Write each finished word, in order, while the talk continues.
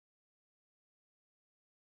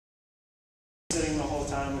Sitting the whole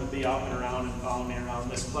time, you'll be up and around and following me around.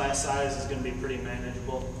 This class size is going to be pretty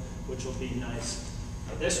manageable, which will be nice.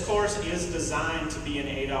 This course is designed to be an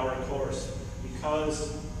 8-hour course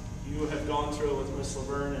because you have gone through it with Miss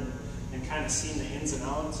Lavergne and kind of seen the ins and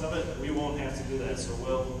outs of it. We won't have to do that, so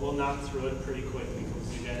we'll knock through it pretty quick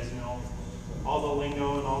because you guys know all the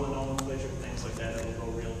lingo and all the nomenclature, things like that. It'll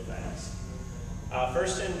go real fast.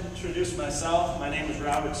 First, to introduce myself, my name is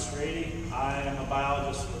Robert Strady. I am a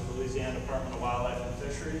biologist with the Louisiana Department of Wildlife and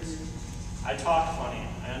Fisheries. I talk funny,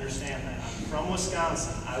 I understand that. I'm from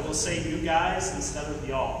Wisconsin. I will say you guys instead of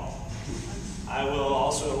y'all. I will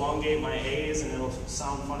also elongate my A's and it'll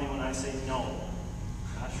sound funny when I say no.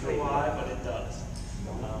 Not sure why, but it does.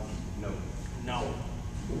 No.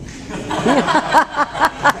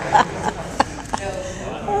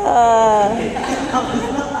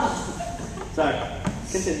 Sorry,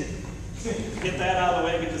 continue. Get that out of the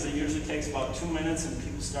way because it usually takes about 2 minutes and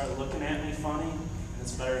people start looking at me funny. And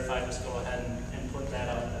it's better if I just go ahead and put that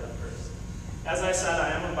out there first. As I said,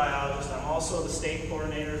 I am a biologist. I'm also the state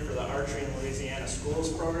coordinator for the Archery in Louisiana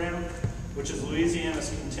Schools program, which is Louisiana's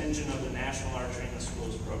contingent of the National Archery in the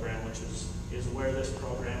Schools program, which is where this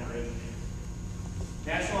program originated.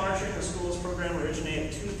 National Archery in the Schools program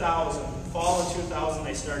originated in 2000. Fall of 2000,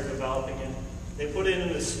 they started developing it. They put it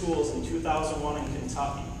into schools in 2001 in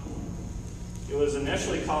Kentucky. It was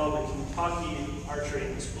initially called the Kentucky Archery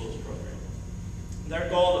in the Schools program. Their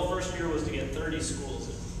goal the first year was to get 30 schools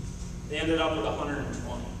in. They ended up with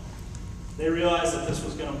 120. They realized that this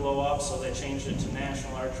was going to blow up, so they changed it to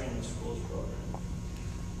National Archery in the Schools program.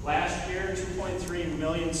 Last year, 2.3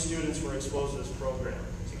 million students were exposed to this program.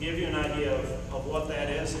 To give you an idea of what that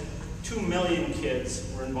is, 2 million kids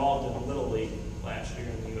were involved in Little League last year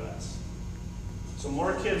in the U.S. So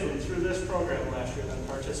more kids went through this program last year than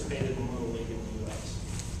participated in Little League in the U.S.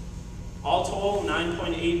 All told,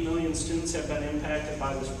 9.8 million students have been impacted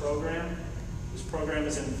by this program. This program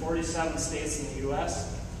is in 47 states in the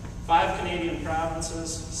U.S., 5 Canadian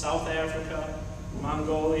provinces, South Africa,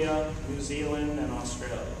 Mongolia, New Zealand, and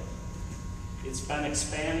Australia. It's been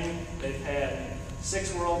expanding. They've had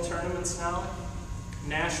 6 world tournaments now,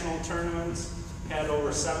 national tournaments, had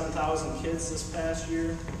over 7,000 kids this past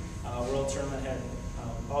year. World tournament had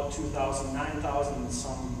about 2,000, 9,000, and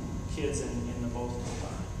some kids in the both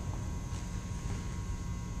combined.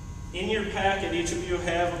 In your packet, each of you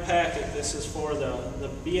have a packet. This is for the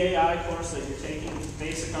BAI course that you're taking,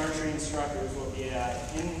 Basic Archery Instructor is what BAI.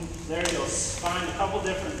 In there you'll find a couple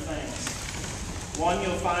different things. One,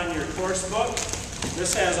 you'll find your course book.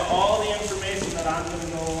 This has all the information that I'm going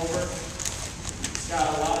to go over. It's got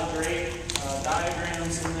a lot of great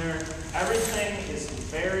diagrams in there. Everything is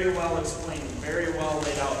very well explained, very well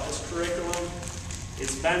laid out. This curriculum,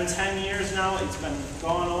 it's been 10 years now. It's been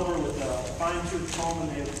gone over with a fine-tooth comb,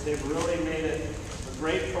 and they've really made it a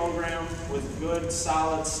great program with good,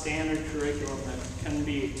 solid, standard curriculum that can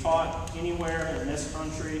be taught anywhere in this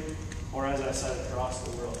country or, as I said, across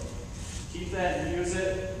the world. Keep that and use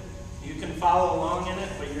it. You can follow along in it,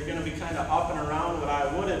 but you're going to be kind of up and around. What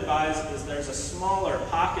I would advise is there's a smaller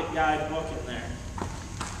pocket guide book in there.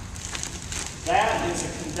 That is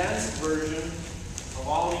a condensed version of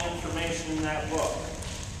all the information in that book.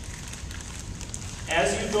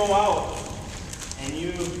 As you go out and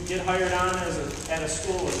you get hired on at a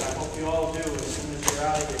school, which I hope you all do as soon as you're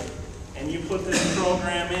out of here, and you put this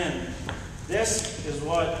program in, this is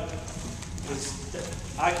what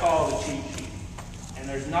I call the cheat sheet. And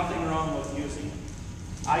there's nothing wrong with using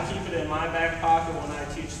it. I keep it in my back pocket when I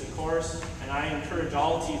teach the course, and I encourage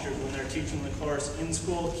all teachers when they're teaching the course in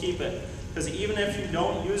school, keep it. Because even if you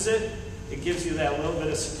don't use it, it gives you that little bit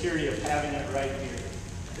of security of having it right here.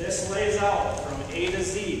 This lays out from A to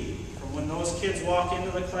Z, from when those kids walk into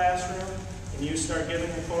the classroom and you start giving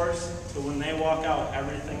the course, to when they walk out,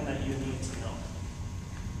 everything that you need to know.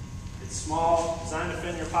 It's small, designed to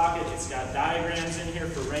fit in your pocket. It's got diagrams in here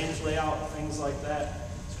for range layout, things like that.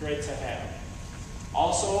 It's great to have.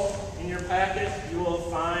 Also, in your packet, you will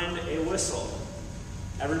find a whistle.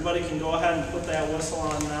 Everybody can go ahead and put that whistle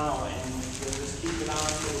on now, and you'll just keep it on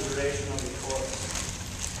for the duration of the course.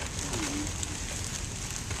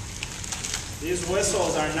 These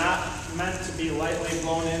whistles are not meant to be lightly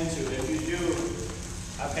blown into. If you do,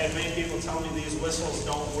 I've had many people tell me these whistles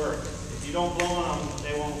don't work. If you don't blow on them,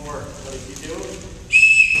 they won't work. But if you do,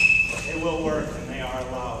 they will work, and they are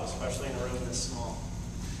loud, especially in a room this small.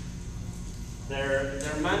 They're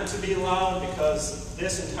meant to be loud because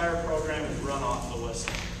this entire program is run off the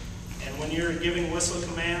whistle. And when you're giving whistle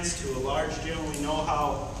commands to a large gym, we know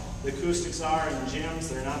how the acoustics are in gyms.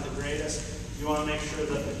 They're not the greatest. You want to make sure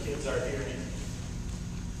that the kids are hearing it.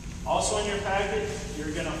 Also, Also in your packet, you're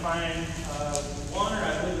going to find one, or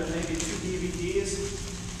I believe there may be 2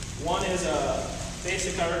 DVDs. One is a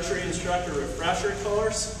basic archery instructor refresher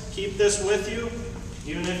course. Keep this with you.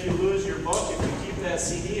 Even if you lose your book, if you keep that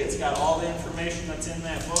CD, it's got all the information that's in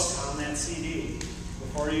that book on that CD.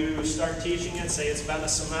 Before you start teaching it, say it's been a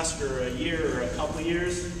semester, or a year, or a couple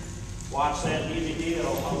years, watch that DVD,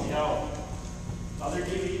 it'll help you out. The other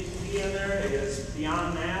DVD in there is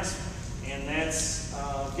Beyond NASPE, and that's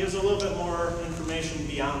gives a little bit more information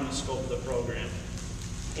beyond the scope of the program.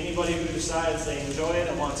 Anybody who decides they enjoy it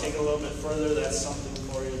and want to take it a little bit further, that's something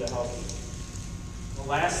for you to help you. The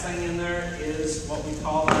last thing in there is what we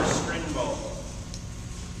call our string bow.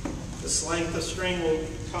 This length of string will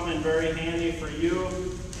come in very handy for you,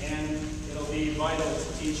 and it'll be vital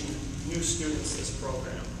to teaching new students this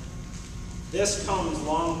program. This comes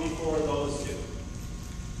long before those do.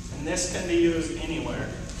 And this can be used anywhere.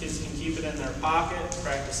 Kids can keep it in their pocket,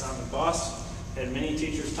 practice on the bus. I had many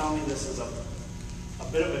teachers tell me this is a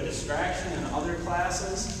bit of a distraction in other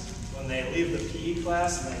classes when they leave the PE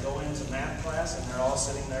class and they go into math class and they're all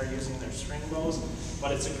sitting there using their string bows,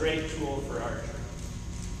 but it's a great tool for archery.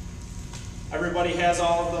 Everybody has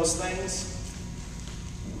all of those things.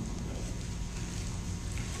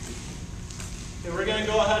 Okay, we're going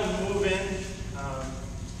to go ahead and move in.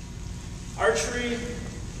 Archery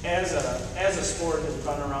as a sport has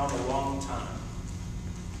been around a long time.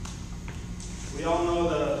 We all know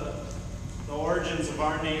the origins of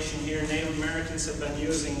our nation here. Native Americans have been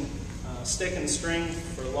using stick and string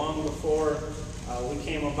for long before we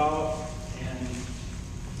came about, and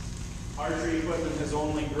archery equipment has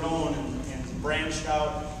only grown and branched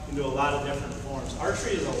out into a lot of different forms.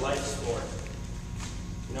 Archery is a life sport.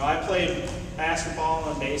 You know, I played basketball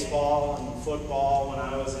and baseball and football when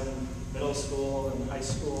I was in middle school and high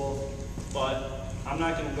school, but I'm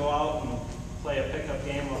not going to go out and play a pickup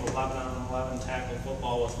game of 11-on-11 tackle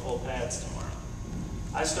football with full pads tomorrow.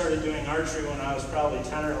 I started doing archery when I was probably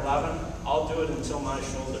 10 or 11. I'll do it until my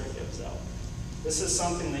shoulder gives out. This is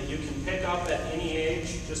something that you can pick up at any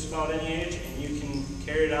age, just about any age, and you can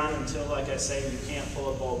carry it on until, like I say, you can't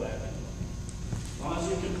pull a bow back anymore. As long as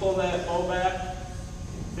you can pull that bow back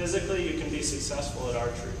physically, you can be successful at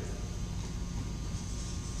archery.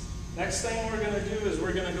 Next thing we're going to do is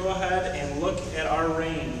we're going to go ahead and look at our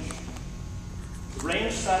range. The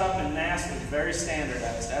range setup in NASPE is very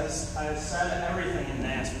standardized. As I've said, everything in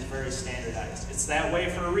NASPE is very standardized. It's that way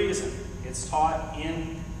for a reason. It's taught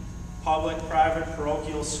in public, private,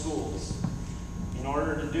 parochial schools. In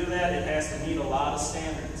order to do that, it has to meet a lot of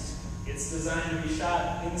standards. It's designed to be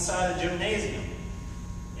shot inside a gymnasium.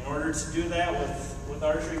 In order to do that with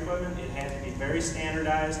archery equipment, it has to be very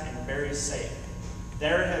standardized and very safe.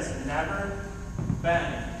 There has never been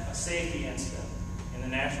a safety incident in the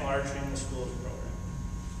National Archery in the Schools program.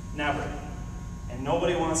 Never. And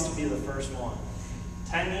nobody wants to be the first one.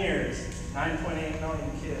 10 years, 9.8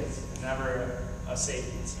 million kids, and never a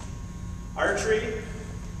safety incident. Archery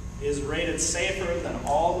is rated safer than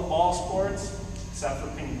all the ball sports except for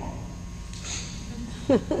ping pong.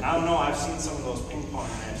 I don't know, I've seen some of those ping pong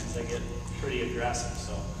matches. They get pretty aggressive,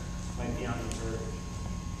 so it might be on the verge.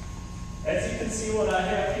 As you can see, what I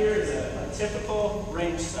have here is a typical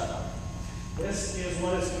range setup. This is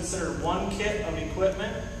what is considered one kit of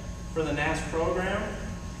equipment for the NASPE program.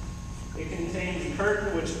 It contains a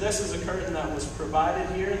curtain, which this is a curtain that was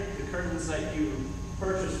provided here. The curtains that you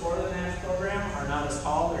purchase for the NASPE program are not as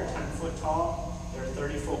tall. They're 10 foot tall. They're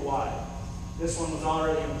 30 foot wide. This one was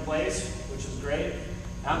already in place, which is great.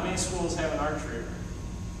 Not many schools have an archery room.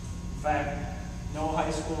 In fact, no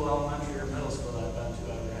high school, elementary, or middle school that I've been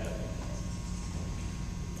to ever had.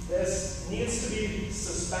 This needs to be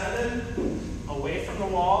suspended away from the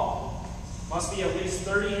wall. Must be at least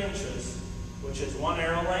 30 inches, which is 1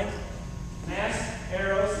 arrow length. NASPE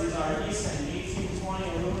arrows, these are Easton 1820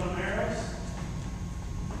 aluminum arrows.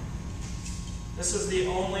 This is the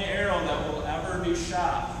only arrow that will ever be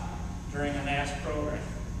shot during a NASPE program.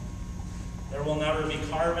 There will never be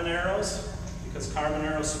carbon arrows, because carbon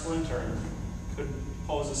arrows splinter and could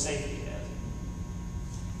pose a safety hazard.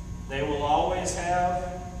 They will always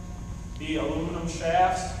have the aluminum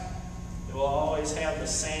shafts. They will always have the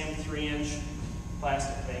same 3-inch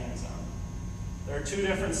plastic bands on. There are 2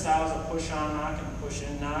 different styles of push-on knock and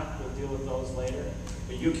push-in knock. We'll deal with those later.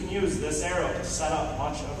 But you can use this arrow to set up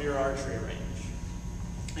much of your archery range.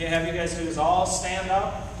 What I have you guys do is all stand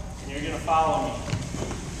up, and you're going to follow me.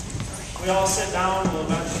 We all sit down, we'll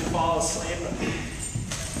eventually fall asleep.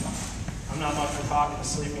 I'm not much for talking to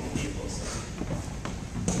sleeping people.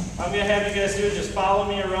 So. I'm going to have you guys do is just follow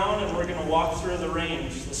me around and we're going to walk through the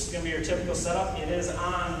range. This is going to be your typical setup. It is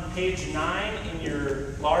on page 9 in your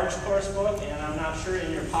large course book, and I'm not sure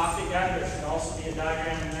in your pocket guide. There should also be a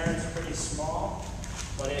diagram in there. It's pretty small,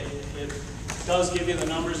 but it does give you the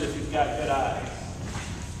numbers if you've got good eyes.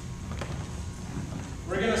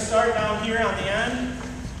 We're going to start down here on the end.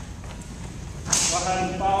 Go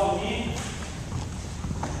ahead and follow me.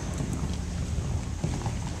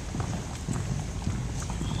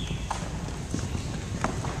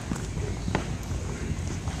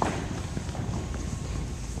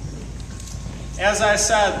 As I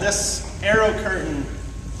said, this arrow curtain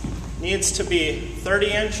needs to be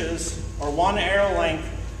 30 inches or 1 arrow length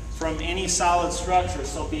from any solid structure.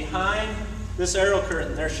 So behind this arrow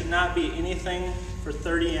curtain, there should not be anything for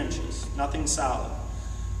 30 inches, nothing solid.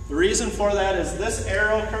 The reason for that is this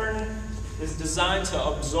arrow curtain is designed to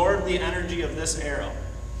absorb the energy of this arrow.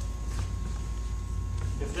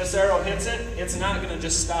 If this arrow hits it, it's not going to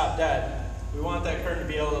just stop dead. We want that curtain to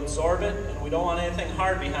be able to absorb it, and we don't want anything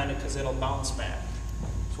hard behind it because it'll bounce back.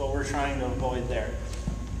 That's what we're trying to avoid there.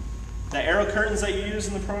 The arrow curtains that you use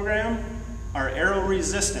in the program are arrow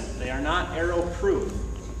resistant. They are not arrow proof.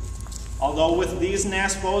 Although with these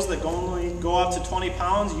NASPEs that only go up to 20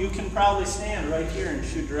 pounds, you can probably stand right here and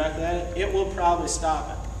shoot directly at it. It will probably stop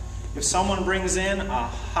it. If someone brings in a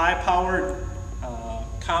high-powered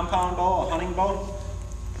compound bow, a hunting bow,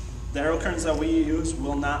 the arrow curtains that we use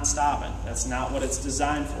will not stop it. That's not what it's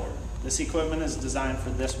designed for. This equipment is designed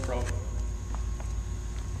for this program.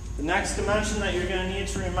 The next dimension that you're going to need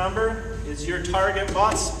to remember is your target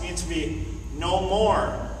butts need to be no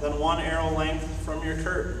more than 1 arrow length from your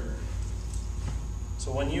curtain.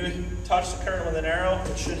 So when you touch the curtain with an arrow,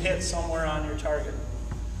 it should hit somewhere on your target.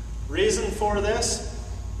 Reason for this,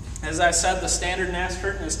 as I said, the standard NASPE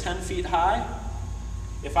curtain is 10 feet high.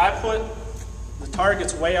 If I put the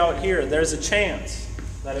target's way out here, there's a chance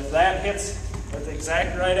that if that hits at the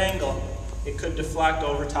exact right angle, it could deflect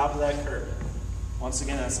over top of that curtain. Once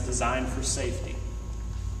again, that's designed for safety.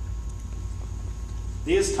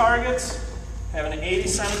 These targets have an 80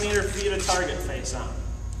 centimeter feet of target face on.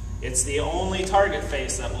 It's the only target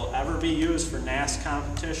face that will ever be used for NASPE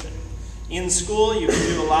competition. In school, you can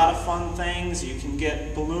do a lot of fun things. You can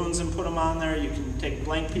get balloons and put them on there. You can take a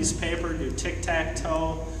blank piece of paper, do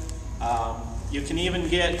tic-tac-toe. You can even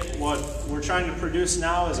get what we're trying to produce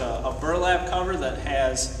now is a burlap cover that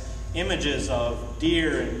has images of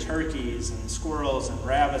deer and turkeys and squirrels and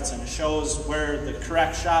rabbits, and shows where the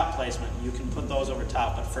correct shot placement. You can put those over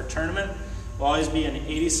top. But for tournament, it will always be an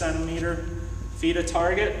 80 centimeter feet of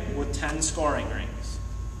target with 10 scoring rings.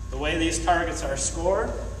 The way these targets are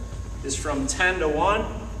scored is from 10 to 1.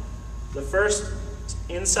 The first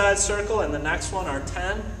inside circle and the next one are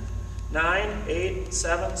 10. 9, 8,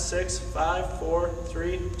 7, 6, 5, 4,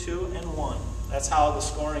 3, 2, and 1. That's how the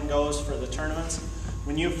scoring goes for the tournaments.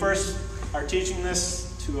 When you first are teaching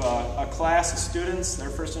this to a class of students, their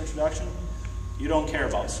first introduction, you don't care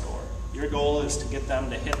about score. Your goal is to get them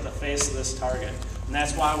to hit the face of this target. And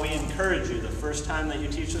that's why we encourage you, the first time that you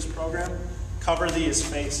teach this program, cover these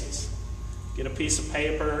faces. Get a piece of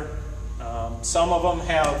paper. Some of them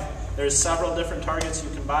have, there's several different targets you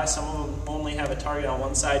can buy. Some of them only have a target on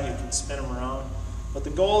one side. You can spin them around. But the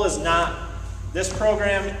goal is not, this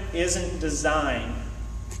program isn't designed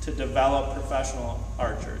to develop professional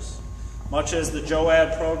archers. Much as the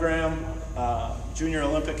JOAD program, Junior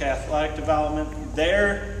Olympic Athletic Development,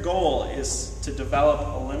 their goal is to develop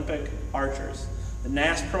Olympic archers. The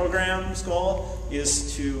NASPE program's goal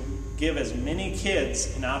is to give as many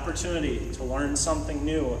kids an opportunity to learn something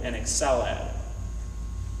new and excel at it.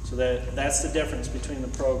 So that's the difference between the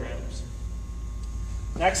programs.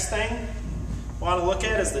 Next thing I want to look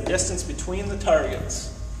at is the distance between the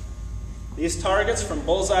targets. These targets from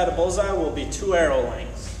bullseye to bullseye will be 2 arrow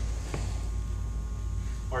lengths,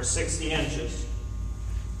 or 60 inches.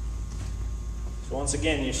 So once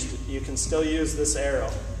again, you can still use this arrow.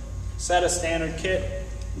 Set a standard kit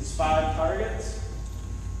is 5 targets.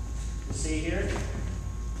 You see here.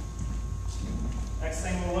 Next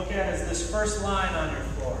thing we'll look at is this first line on your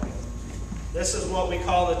floor. This is what we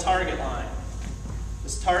call the target line.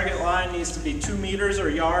 This target line needs to be 2 meters or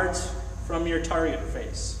yards from your target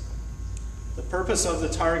face. The purpose of the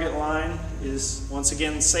target line is, once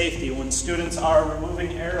again, safety. When students are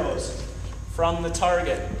removing arrows from the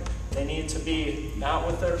target, they need to be not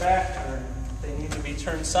with their back turned. They need to be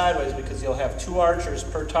turned sideways because you'll have 2 archers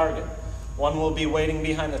per target. One will be waiting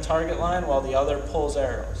behind the target line while the other pulls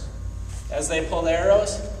arrows. As they pull the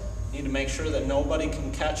arrows, you need to make sure that nobody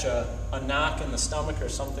can catch a knock in the stomach or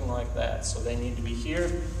something like that. So they need to be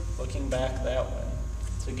here, looking back that way.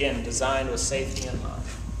 So again, designed with safety in mind.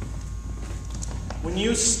 When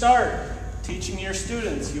you start teaching your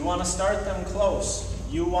students, you want to start them close.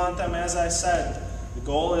 You want them, as I said, the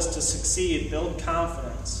goal is to succeed, build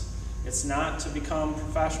confidence. It's not to become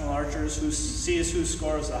professional archers who sees who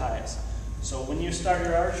scores the highest. So when you start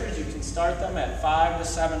your archers, you can start them at 5 to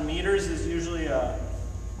 7 meters is usually a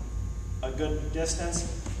good distance.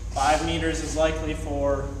 5 meters is likely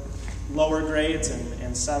for lower grades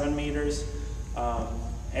and 7 meters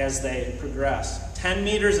as they progress. 10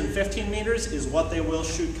 meters and 15 meters is what they will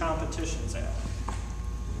shoot competitions at.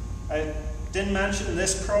 I didn't mention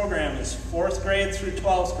this program is 4th grade through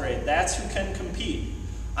 12th grade. That's who can compete.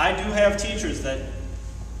 I do have teachers that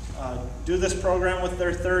do this program with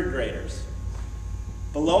their 3rd graders.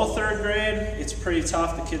 Below 3rd grade, it's pretty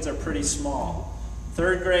tough. The kids are pretty small.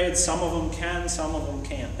 3rd grade, some of them can, some of them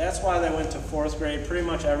can't. That's why they went to 4th grade. Pretty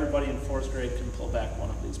much everybody in 4th grade can pull back one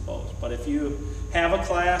of these bows. But if you have a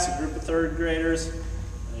class, a group of 3rd graders,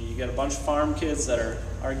 you get a bunch of farm kids that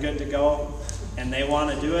are good to go, and they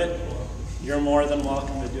want to do it, you're more than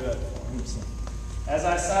welcome to do it for them. As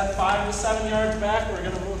I said, 5 to 7 yards back, we're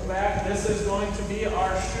going to move back. This is going to be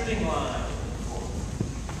our shooting line.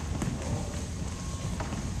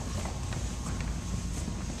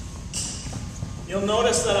 You'll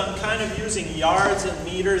notice that I'm kind of using yards and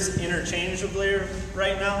meters interchangeably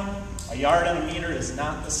right now. A yard and a meter is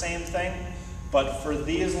not the same thing, but for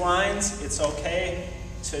these lines, it's okay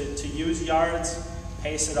to use yards,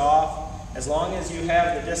 pace it off, as long as you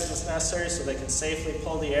have the distance necessary so they can safely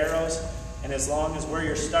pull the arrows, and as long as where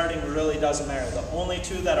you're starting really doesn't matter. The only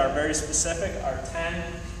two that are very specific are 10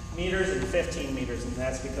 meters and 15 meters, and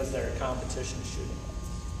that's because they're competition shooting lines.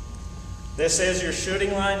 This is your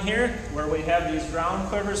shooting line here, where we have these ground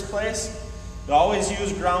quivers placed. You always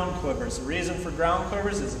use ground quivers. The reason for ground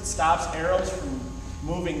quivers is it stops arrows from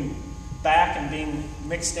moving back and being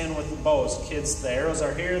mixed in with the bows. Kids, the arrows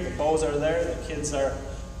are here, the bows are there, the kids are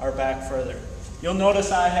back further. You'll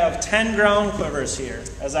notice I have 10 ground quivers here.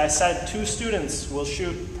 As I said, 2 students will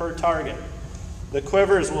shoot per target. The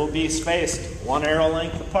quivers will be spaced 1 arrow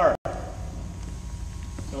length apart.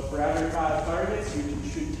 So for every 5 targets, you can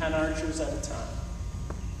shoot 10 archers at a time.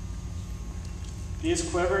 These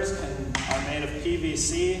quivers are made of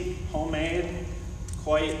PVC, homemade,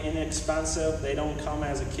 quite inexpensive. They don't come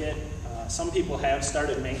as a kit. Some people have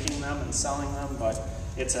started making them and selling them, but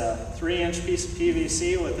it's a 3-inch piece of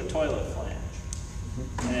PVC with a toilet flange.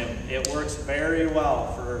 And it works very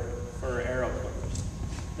well for arrow quivers.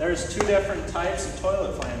 There's 2 different types of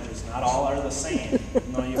toilet flanges. Not all are the same,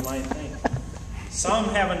 even though you might think. Some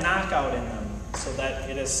have a knockout in them so that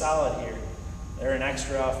it is solid here. They're an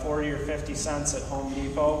extra 40 or 50 cents at Home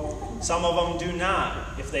Depot. Some of them do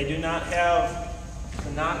not. If they do not have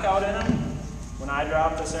the knockout in them, when I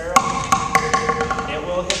drop this arrow, it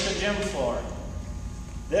will hit the gym floor.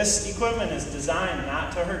 This equipment is designed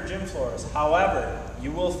not to hurt gym floors. However,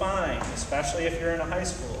 you will find, especially if you're in a high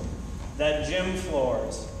school, that gym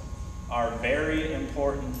floors are very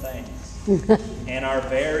important things and are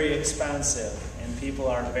very expensive, and people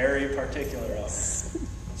are very particular of it.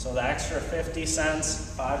 So the extra 50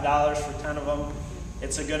 cents, $5 for 10 of them,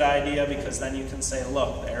 it's a good idea because then you can say,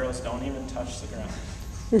 look, the arrows don't even touch the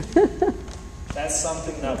ground. That's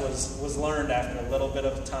something that was learned after a little bit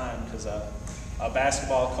of time, because a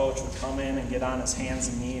basketball coach would come in and get on his hands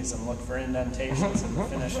and knees and look for indentations in the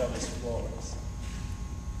finish of his floors.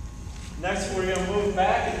 Next, we're going to move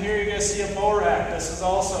back, and here you're going to see a bow rack. This is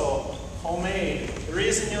also homemade. The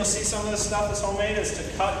reason you'll see some of this stuff is homemade is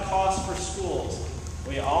to cut costs for schools.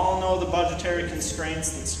 We all know the budgetary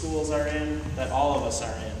constraints that schools are in, that all of us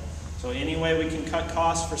are in. So any way we can cut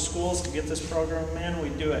costs for schools to get this program in, we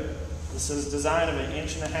do it. This is designed of 1.5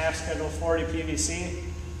 inch Schedule 40 PVC,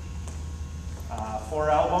 4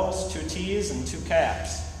 elbows, 2 T's, and 2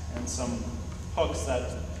 caps, and some hooks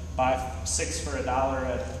that buy 6 for $1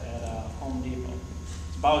 at Home Depot.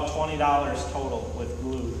 It's about $20 total with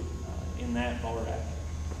glue in that bow rack.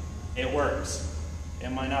 It works.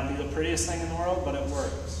 It might not be the prettiest thing in the world, but it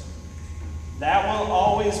works. That will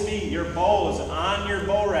always be your bows on your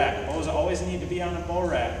bow rack. Bows always need to be on a bow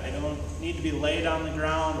rack. They don't need to be laid on the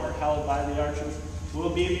ground or held by the archers.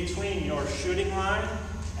 Will be between your shooting line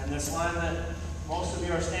and this line that most of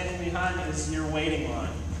you are standing behind is your waiting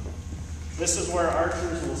line. This is where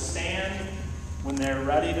archers will stand when they're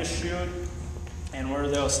ready to shoot, and where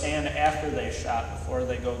they'll stand after they shot before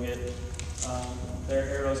they go get their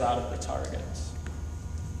arrows out of the targets.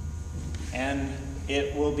 And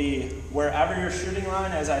it will be wherever your shooting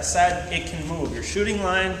line, as I said, it can move. Your shooting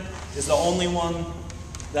line is the only one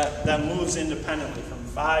that moves independently from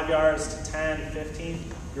 5 yards to 10, 15.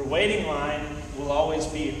 Your waiting line will always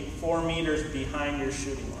be 4 meters behind your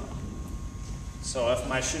shooting line. So if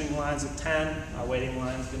my shooting line's at 10, my waiting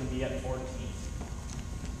line's going to be at 14.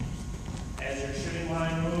 As your shooting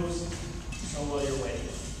line moves, so will your waiting.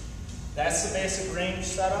 That's the basic range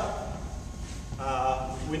setup.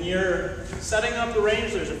 When you're setting up the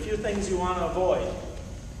range, there's a few things you want to avoid.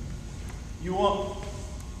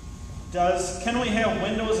 Can we have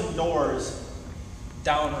windows and doors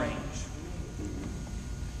downrange?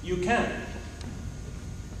 You can.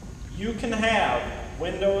 You can have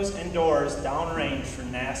windows and doors downrange for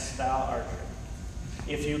NASPE style archery.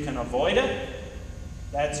 If you can avoid it,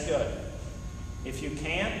 that's good. If you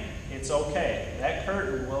can't, it's okay. That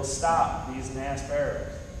curtain will stop these NASPE arrows.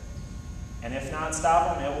 And if not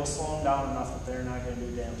stop them, it will slow them down enough that they're not going to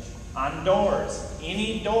do damage. On doors,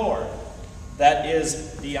 any door that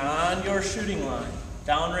is beyond your shooting line,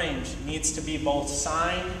 downrange, needs to be both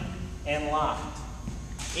signed and locked.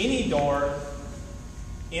 Any door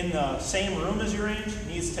in the same room as your range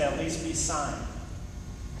needs to at least be signed.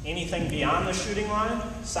 Anything beyond the shooting line,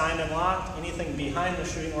 signed and locked. Anything behind the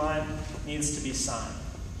shooting line needs to be signed.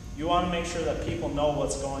 You want to make sure that people know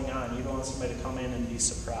what's going on. You don't want somebody to come in and be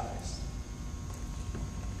surprised.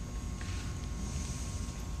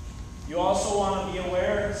 You also want to be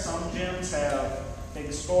aware, some gyms have big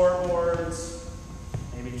scoreboards,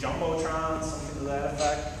 maybe jumbotrons, something to that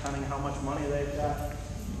effect, depending how much money they've got.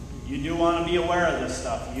 You do want to be aware of this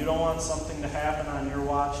stuff. You don't want something to happen on your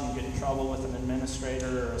watch and you get in trouble with an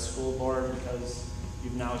administrator or a school board because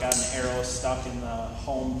you've now got an arrow stuck in the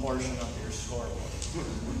home portion of your scoreboard.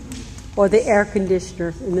 Or the air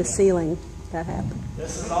conditioner in the ceiling. That happened.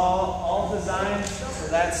 This is all designed for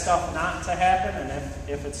that stuff not to happen, and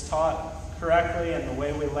if it's taught correctly and the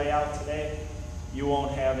way we lay out today, you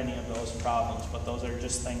won't have any of those problems, but those are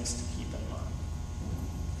just things to keep in mind.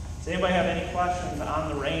 Does anybody have any questions on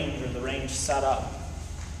the range or the range setup?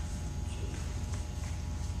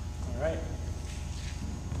 All right.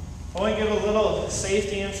 I want to give a little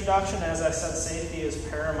safety introduction. As I said, safety is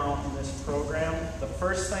paramount in this program. The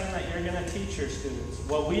first thing that you're going to teach your students,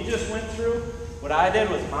 what we just went through, what I did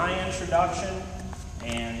with my introduction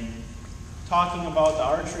and talking about the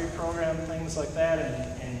archery program, things like that,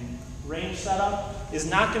 and range setup, is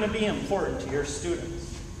not going to be important to your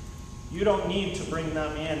students. You don't need to bring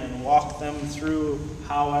them in and walk them through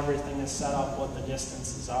how everything is set up, what the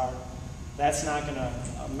distances are. That's not going to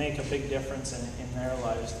make a big difference in their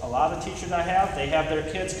lives. A lot of teachers I have, they have their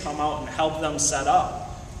kids come out and help them set up.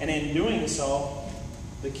 And in doing so,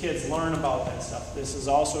 the kids learn about that stuff. This is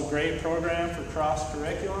also a great program for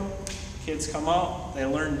cross-curriculum. Kids come out, they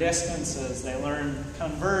learn distances, they learn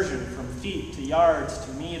conversion from feet to yards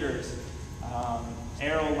to meters,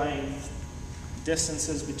 arrow length,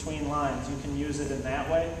 distances between lines. You can use it in that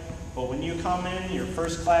way. But when you come in, your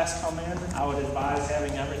first class come in, I would advise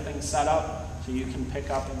having everything set up so you can pick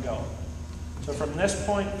up and go. So from this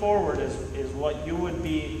point forward is what you would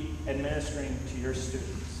be administering to your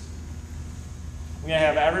students. I'm going to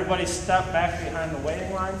have everybody step back behind the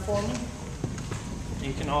waiting line for me.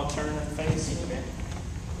 You can all turn and face me.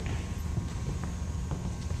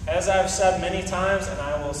 As I've said many times, and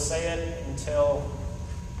I will say it until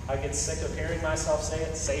I get sick of hearing myself say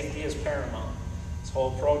it, safety is paramount. This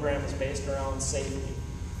whole program is based around safety.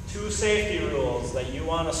 2 safety rules that you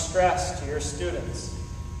want to stress to your students.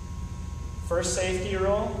 First safety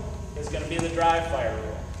rule is going to be the dry fire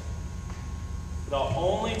rule. The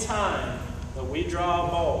only time that we draw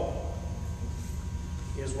a bow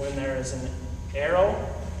is when there is an arrow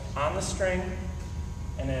on the string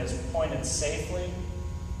and it is pointed safely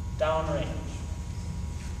downrange.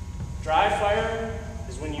 Dry fire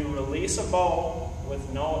is when you release a bow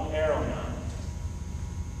with no arrow on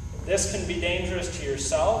it. This can be dangerous to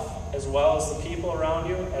yourself as well as the people around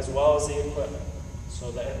you as well as the equipment.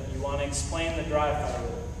 So that you want to explain the dry fire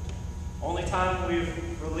rule. Only time we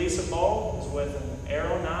release a bow is with an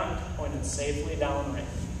arrow knocked pointed safely downrange.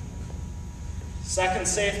 Second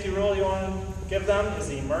safety rule you want to give them is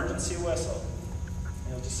the emergency whistle.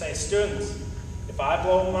 You'll just say, students, if I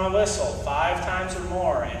blow my whistle 5 times or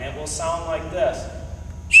more and it will sound like this,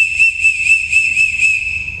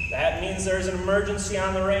 that means there's an emergency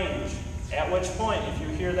on the range. At which point, if you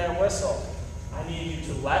hear that whistle, I need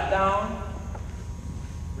you to let down,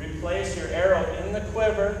 replace your arrow in the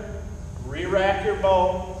quiver, re-rack your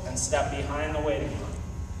bow, and step behind the waiting line.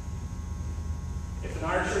 If an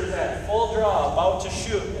archer is at full draw, about to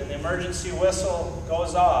shoot, and the emergency whistle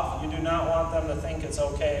goes off, you do not want them to think it's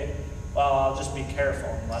okay, well, I'll just be careful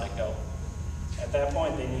and let it go. At that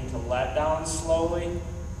point, they need to let down slowly,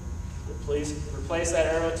 replace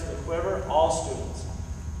that arrow to the quiver. All students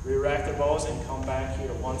re-rack their bows and come back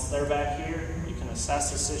here. Once they're back here, you can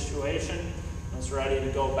assess the situation. When it's ready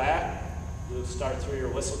to go back, You'll start through your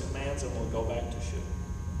whistle commands and we'll go back to shoot.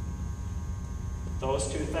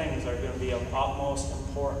 Those two things are going to be of utmost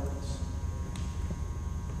importance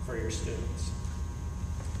for your students.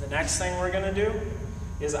 The next thing we're going to do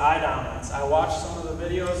is eye dominance. I watched some of the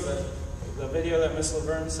videos, the video that Miss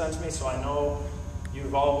Lavergne sent me, so I know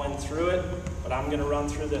you've all went through it, but I'm going to run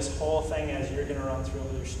through this whole thing as you're going to run through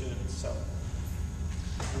with your students. So,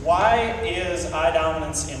 why is eye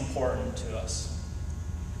dominance important to us?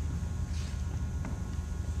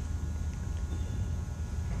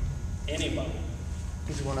 Anybody?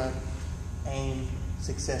 Because you want to aim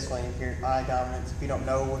successfully. If you're eye dominance, if you don't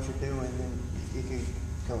know what you're doing, then it could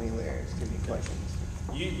go anywhere. It's going to be questions.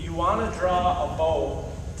 You want to draw a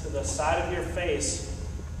bow to the side of your face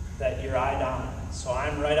that you're eye dominant. So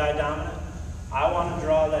I'm right eye dominant. I want to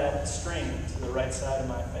draw that string to the right side of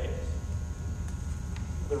my face.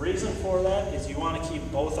 The reason for that is you want to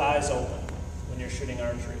keep both eyes open when you're shooting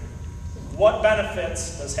archery. What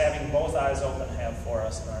benefits does having both eyes open have for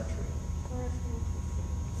us in archery?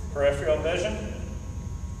 Peripheral vision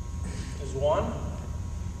is one.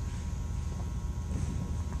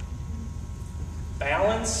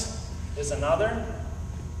 Balance is another.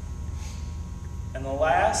 And the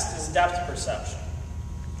last is depth perception.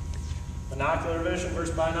 Binocular vision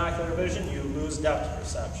versus binocular vision, you lose depth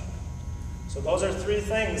perception. So those are three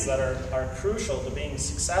things that are crucial to being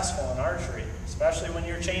successful in archery, especially when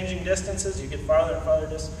you're changing distances, you get farther and farther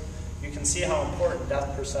distance. You can see how important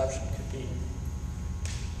depth perception could be.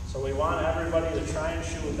 So we want everybody to try and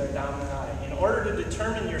shoot with their dominant eye. In order to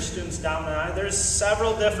determine your student's dominant eye, there's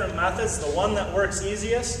several different methods. The one that works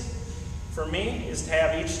easiest for me is to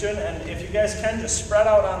have each student, and if you guys can, just spread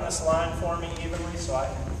out on this line for me evenly so I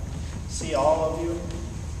can see all of you.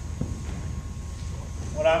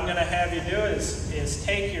 What I'm going to have you do is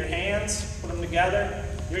take your hands, put them together.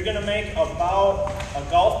 You're going to make about a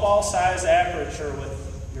golf ball size aperture with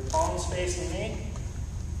your palms facing me.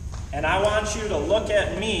 And I want you to look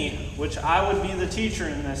at me, which I would be the teacher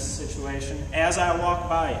in this situation, as I walk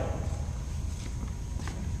by you.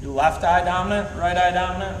 Your left eye dominant, right eye,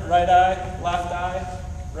 left eye,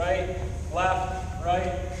 right, left,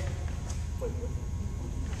 right.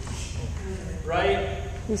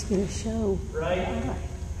 He's going to show. Right.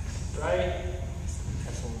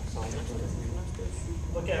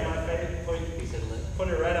 Look at my face. Put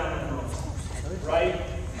it right on my mouth. Right,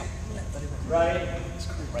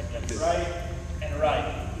 and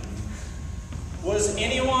right. Was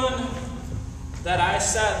anyone that I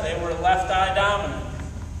said they were left eye dominant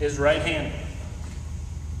is right-handed?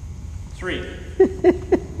 3.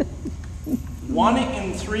 1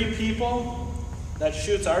 in 3 people that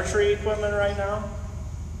shoots archery equipment right now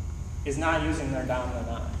is not using their dominant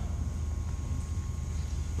eye.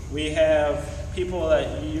 We have people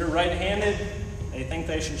that you're right-handed, they think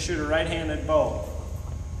they should shoot a right-handed bow.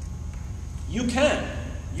 You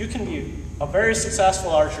can be a very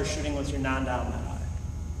successful archer shooting with your non-dominant eye.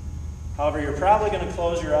 However, you're probably going to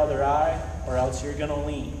close your other eye or else you're going to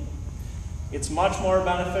lean. It's much more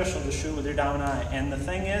beneficial to shoot with your dominant eye. And the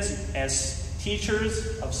thing is, as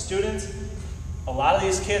teachers of students, a lot of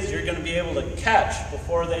these kids you're going to be able to catch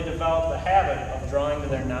before they develop the habit of drawing to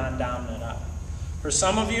their non-dominant eye. For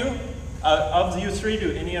some of you, of you 3,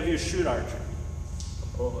 do any of you shoot archery?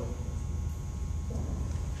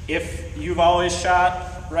 If you've always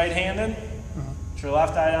shot right-handed, with your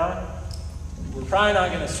left eye down, we're probably not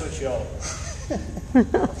going to switch you over.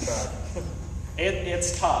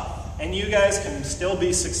 It's tough. And you guys can still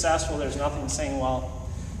be successful. There's nothing saying, well,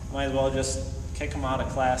 might as well just kick them out of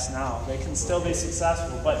class now. They can still be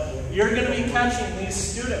successful. But you're going to be catching these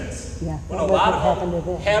students when a lot of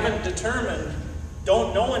them haven't determined,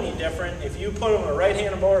 don't know any different. If you put them in a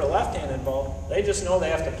right-handed bow or a left-handed bow, they just know they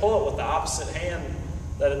have to pull it with the opposite hand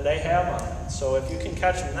that they have on it. So if you can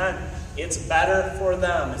catch them then, it's better for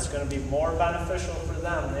them. It's going to be more beneficial for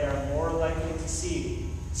them. They are more likely to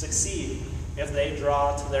succeed if they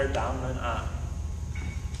draw to their dominant eye.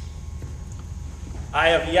 I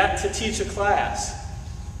have yet to teach a class,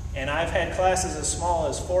 and I've had classes as small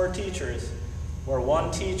as 4 teachers where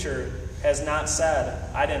one teacher has not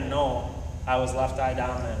said, I didn't know I was left eye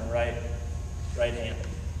dominant and right-handed.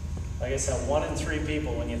 Like I said, 1 in 3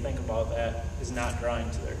 people, when you think about that, is not drawing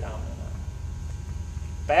to their dominant eye.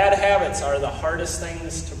 Bad habits are the hardest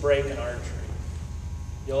things to break in archery.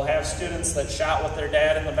 You'll have students that shot with their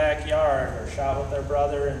dad in the backyard or shot with their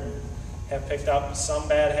brother and have picked up some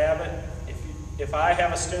bad habit. If I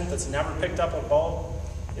have a student that's never picked up a bow,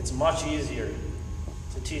 it's much easier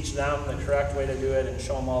to teach them the correct way to do it and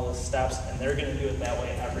show them all the steps, and they're going to do it that way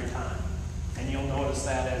every time. And you'll notice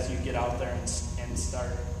that as you get out there and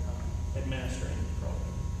start administering the program.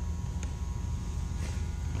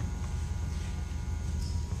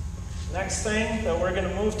 Next thing that we're going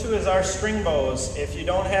to move to is our string bows. If you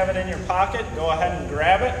don't have it in your pocket, go ahead and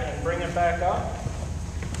grab it and bring it back up.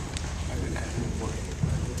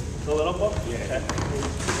 The little book? Yeah. Okay.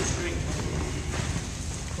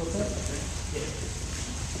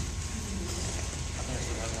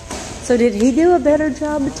 So did he do a better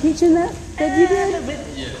job of teaching that than you did?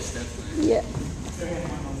 Yes, definitely. Yeah.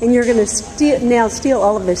 And you're going to now steal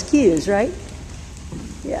all of his cues, right?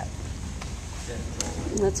 Yeah.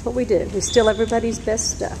 And that's what we do. We steal everybody's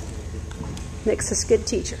best stuff. Makes us good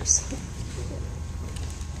teachers.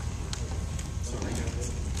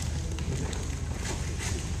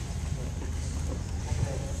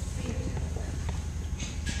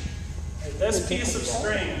 This piece of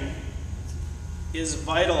string is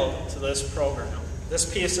vital to this program.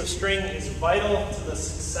 This piece of string is vital to the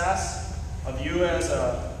success of you as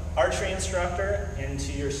an archery instructor and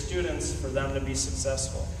to your students for them to be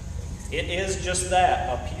successful. It is just that,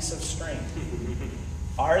 a piece of string.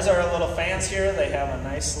 Ours are a little fancier. They have a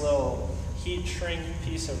nice little heat shrink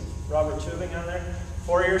piece of rubber tubing on there.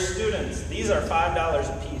 For your students, these are $5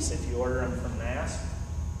 a piece if you order them from NASPE.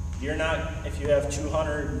 You're not, if you have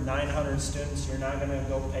 200, 900 students, you're not going to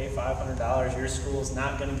go pay $500. Your school's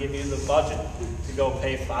not going to give you the budget to go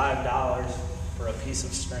pay $5 for a piece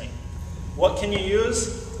of string. What can you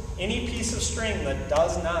use? Any piece of string that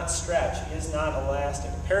does not stretch, is not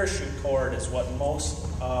elastic. Parachute cord is what most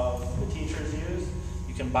of the teachers use.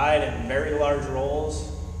 You can buy it in very large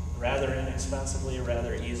rolls, rather inexpensively,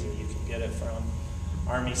 rather easily. You can get it from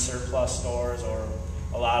Army surplus stores or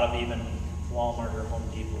a lot of even Walmart or Home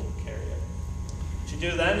Depot will carry it. What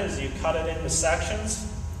you do then is you cut it into sections.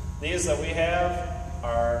 These that we have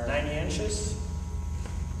are 90 inches.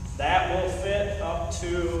 That will fit up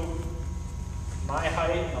to my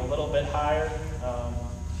height and a little bit higher.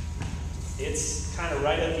 It's kind of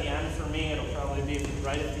right at the end for me. It'll probably be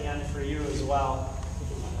right at the end for you as well,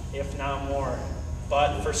 if not more.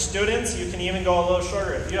 But for students, you can even go a little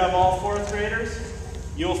shorter. If you have all 4th graders,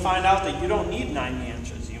 you'll find out that you don't need 90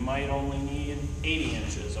 inches. You might only need 80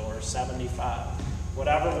 inches or 75.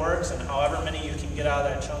 Whatever works and however many you can get out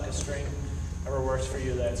of that chunk of string, whatever works for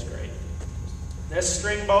you, that's great. This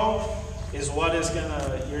string bow is what is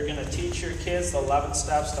you're gonna teach your kids the 11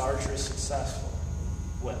 steps to archery successful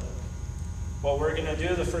with. What we're gonna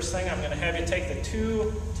do, the first thing, I'm gonna have you take the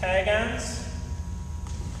 2 tag ends,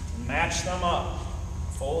 match them up,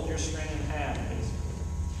 fold your string in half, basically.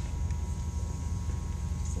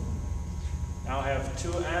 Now have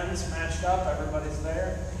 2 ends matched up, everybody's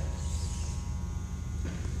there.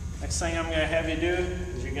 Next thing I'm gonna have you do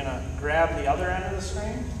is you're gonna grab the other end of the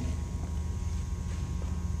string.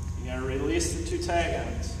 You're going to release the 2 tag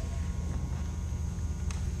ends.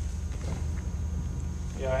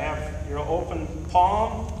 You have your open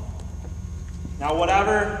palm. Now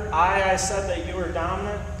whatever eye I said that you were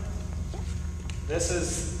dominant, this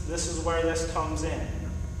is where this comes in.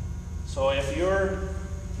 So if you're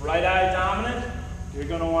right eye dominant, you're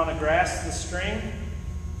going to want to grasp the string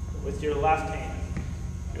with your left hand.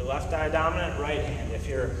 Your left eye dominant, right hand. If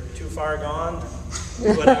you're too far gone,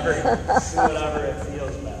 do whatever it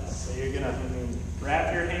feels best. So you're going to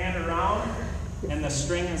wrap your hand around, and the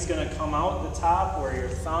string is going to come out the top where your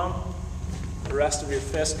thumb, the rest of your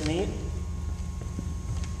fist meet.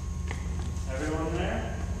 Everyone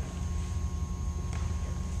there?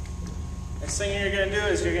 Next thing you're going to do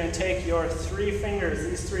is you're going to take your 3 fingers,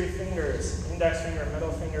 these 3 fingers, index finger,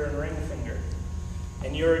 middle finger, and ring finger,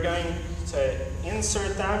 and you're going to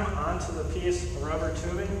insert them onto the piece of rubber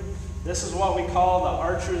tubing. This is what we call the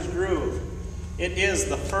archer's groove. It is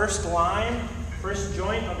the first line, first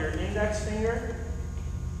joint of your index finger,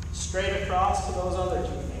 straight across to those other 2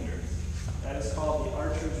 fingers. That is called the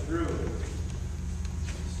archer's groove.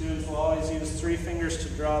 Students will always use 3 fingers to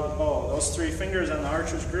draw the bow. Those 3 fingers on the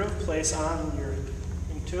archer's groove place on your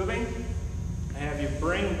tubing, and have you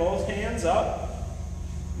bring both hands up,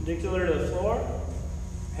 perpendicular to the floor.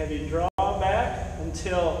 Have you draw back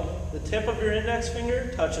until the tip of your index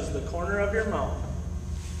finger touches the corner of your mouth.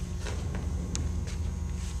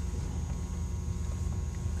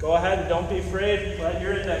 Go ahead and don't be afraid. Let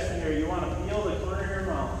your index finger, you want to feel the corner of your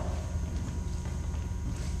mouth.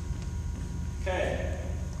 Okay.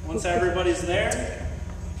 Once everybody's there,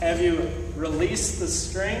 have you release the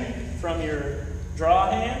string from your draw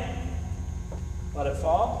hand. Let it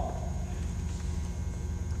fall.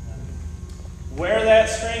 Where that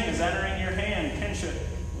string is entering your hand, pinch it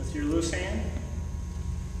with your loose hand.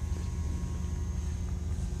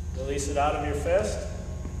 Release it out of your fist.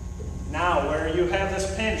 Now, where you have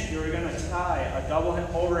this pinched, you're going to tie a double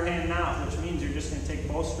overhand knot, which means you're just going to take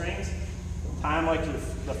both strings, tie them like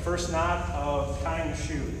the first knot of tying a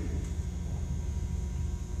shoe.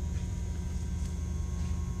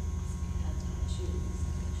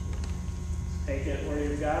 Take it where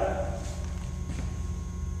you've got it.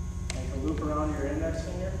 Make a loop around your index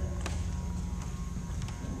finger.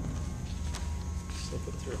 Slip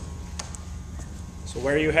it through. So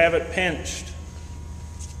where you have it pinched,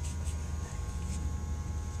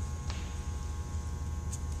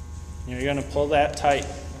 you're going to pull that tight.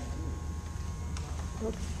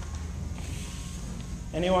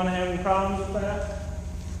 Anyone having problems with that?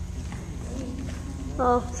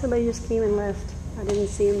 Oh, somebody just came and left. I didn't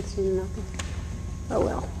see him, seen nothing. Oh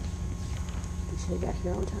well. I should have got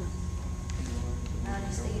here on time. I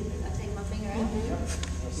take my finger out. Yep.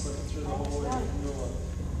 Slip it through the hole where you can do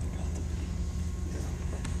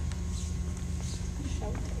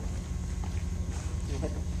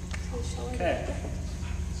it. Okay.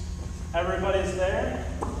 Everybody's there?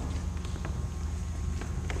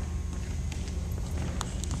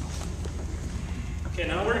 Okay,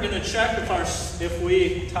 now we're going to check if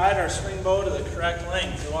we tied our string bow to the correct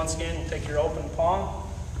length. So once again, you take your open palm.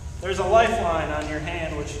 There's a lifeline on your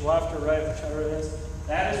hand, which is left or right, whichever it is.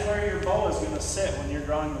 That is where your bow is going to sit when you're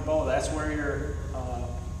drawing the bow. That's where your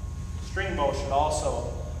string bow should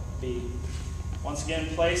also be. Once again,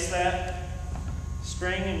 place that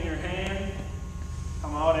string in your hand.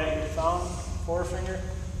 Come out at your thumb, forefinger.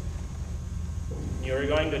 You are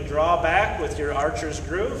going to draw back with your archer's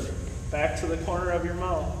groove back to the corner of your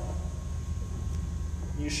mouth.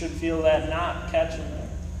 You should feel that knot catching there.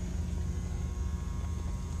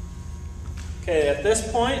 Okay, at this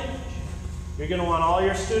point, you're going to want all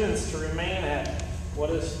your students to remain at what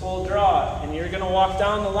is full draw, and you're going to walk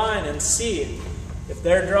down the line and see if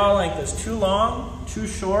their draw length is too long, too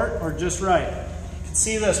short, or just right. You can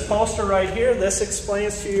see this poster right here. This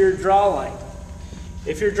explains to you your draw length.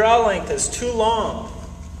 If your draw length is too long,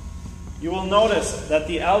 you will notice that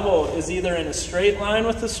the elbow is either in a straight line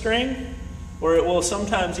with the string, or it will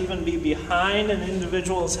sometimes even be behind an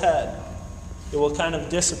individual's head. It will kind of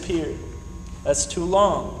disappear. That's too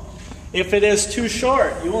long. If it is too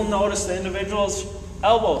short, you will notice the individual's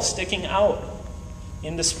elbow sticking out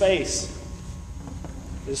into space.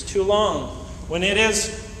 It is too long. When it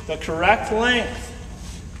is the correct length,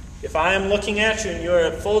 if I am looking at you and you're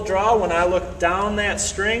at full draw, when I look down that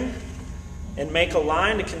string and make a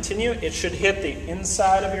line to continue, it should hit the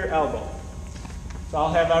inside of your elbow. So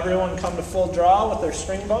I'll have everyone come to full draw with their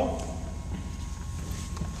string bow.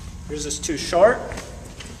 Yours is too short.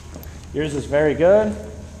 Yours is very good.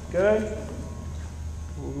 Good.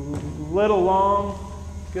 Little long.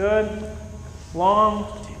 Good. Long.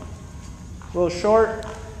 A little short.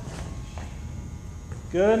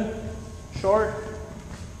 Good. Short.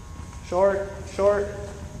 Short. Short.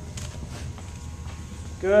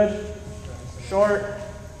 Good. Short.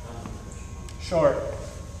 Short.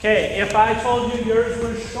 Okay, if I told you yours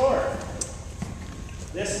was short,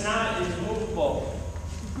 this knot is movable.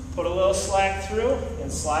 Put a little slack through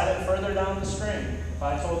and slide it further down the string. If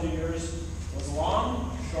I told you yours was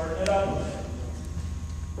long, shorten it up a bit.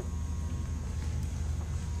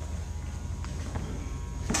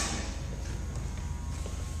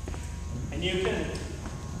 And you can,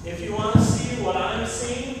 if you want to see what I'm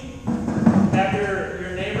seeing, have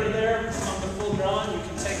your neighbor there come to full draw and you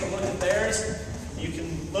can take a look at theirs. You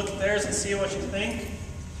can look at theirs and see what you think.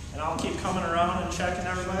 And I'll keep coming around and checking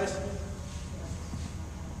everybody's.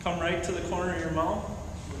 Come right to the corner of your mouth.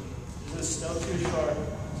 This is still too short.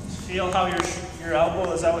 Just feel how your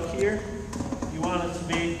elbow is out here. You want it to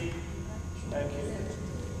be back here.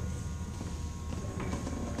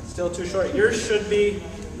 Still too short. Yours should be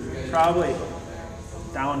probably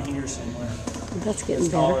down here somewhere. That's getting as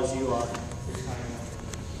tall better. as you are.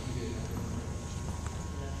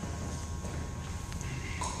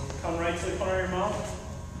 Come right to the corner of your mouth.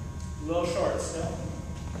 A little short still.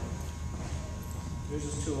 Yours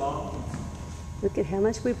is too long. Look at how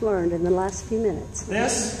much we've learned in the last few minutes.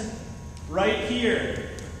 This right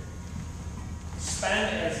here,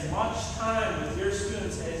 spend as much time with your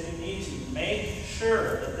students as you need to. Make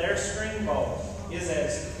sure that their string bow is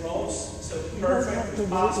as close to perfect as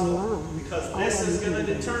possible, because this is going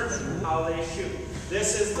to determine how they shoot.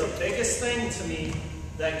 This is the biggest thing to me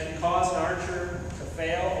that can cause an archer to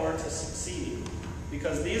fail or to succeed.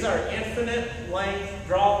 Because these are infinite length,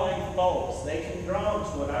 draw length bows. They can draw them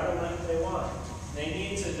to whatever length they want. They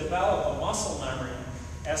need to develop a muscle memory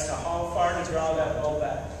as to how far to draw that bow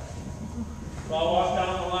back. So I'll walk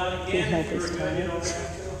down the line again. If you were good, you don't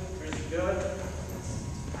have to. Pretty good.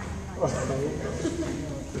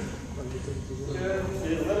 Good. Do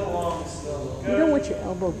a little long still. Good. You don't want your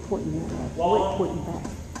elbow pointing that way. You want it pointing back.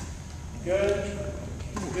 Good.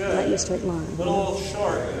 Good. Like in a straight line. A little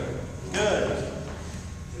short. Good.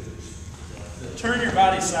 Turn your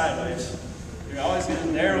body sideways. You're always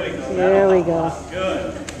going. There we go. There we go.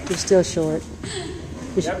 Good. You're still short.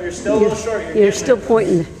 Yep, you're still a little short. You're still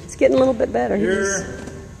pointing. It's getting a little bit better.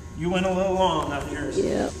 You went a little long on yours.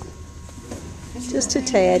 Yep. Just a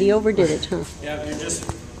tad. You overdid it, huh? Yeah, you're just.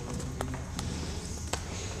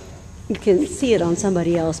 You can see it on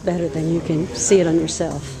somebody else better than you can see it on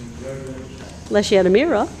yourself. Unless you had a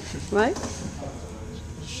mirror, right?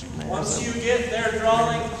 Once you get their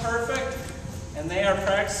drawing perfect and they are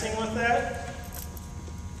practicing with that,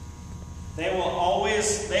 they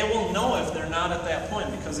will know if they're not at that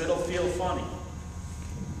point because it'll feel funny.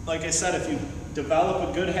 Like I said, if you develop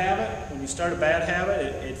a good habit, when you start a bad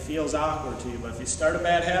habit, it feels awkward to you. But if you start a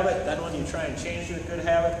bad habit, then when you try and change your good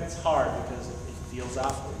habit, it's hard because it feels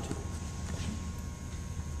awkward to you.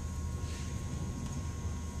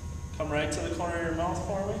 Come right to the corner of your mouth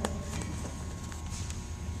for me.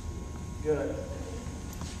 Good.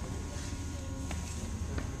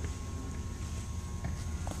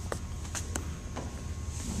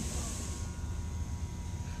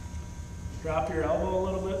 Drop your elbow a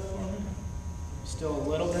little bit for me. Still a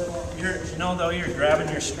little bit. You know though, you're grabbing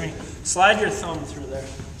your string. Slide your thumb through there.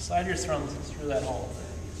 Slide your thumb through that hole.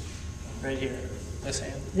 Right here. This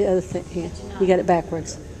hand. The other thing, yeah. You got it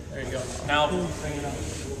backwards. There you go. Now bring it up.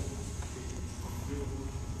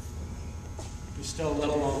 You're still a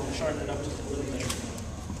little long. Shorten it up just a little bit.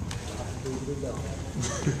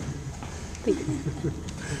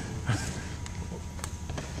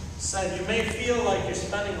 Said you may feel like you're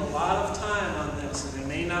spending a lot of time on this, and it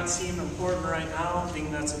may not seem important right now,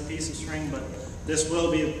 being that's a piece of string, but this will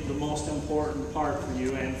be the most important part for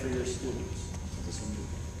you and for your students.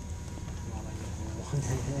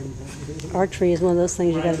 Archery is one of those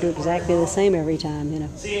things you got to do exactly the same every time, you know.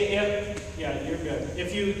 See, yeah, you're good.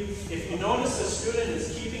 If you notice the student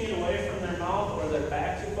is keeping it away from their mouth or their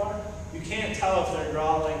back too far, you can't tell if their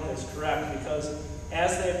draw length is correct because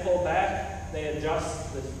as they pull back, they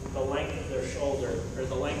adjust the length of their shoulder or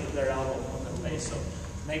the length of their elbow from their face. So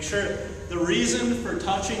make sure the reason for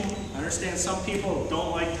touching, I understand some people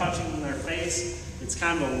don't like touching their face. It's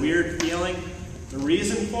kind of a weird feeling. The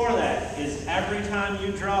reason for that is every time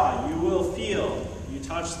you draw, you will feel you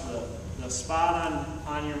touch the spot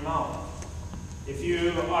on your mouth. If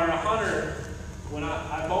you are a hunter, when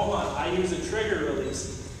I bow hunt, I use a trigger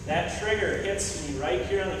release. That trigger hits me right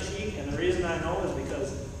here on the cheek, and the reason I know is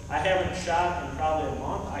because I haven't shot in probably a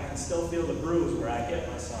month. I can still feel the bruise where I hit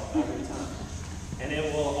myself every time. And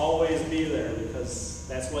it will always be there because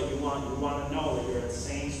that's what you want. You want to know that you're at the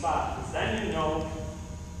same spot. Because then you know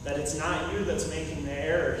that it's not you that's making the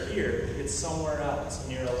error here. It's somewhere else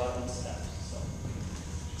in your 11 steps. So,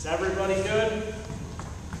 is everybody good?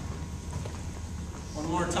 One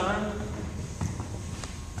more time.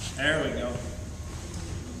 There we go.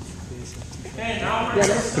 Okay, now we're going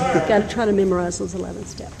to start. You've got to try to memorize those 11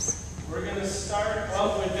 steps. We're going to start,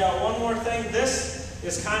 well, we've got one more thing. This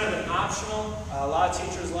is kind of an optional. A lot of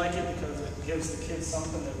teachers like it because it gives the kids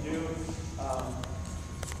something to do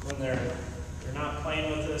when they're not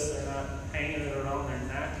playing with this, they're not hanging it around their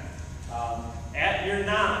neck. At your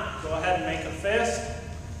knot, go ahead and make a fist.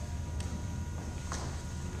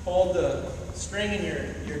 Hold the string in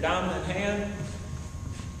your dominant hand.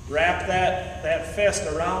 Wrap that fist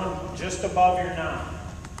around just above your knot.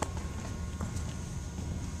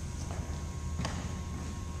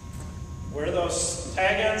 Where those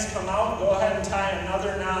tag ends come out, go ahead and tie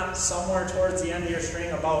another knot somewhere towards the end of your string,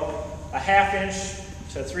 about a 1/2 inch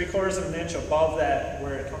to 3/4 of an inch above that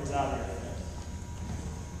where it comes out of your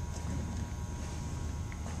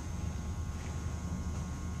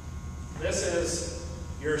fist. This is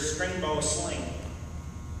your string bow sling.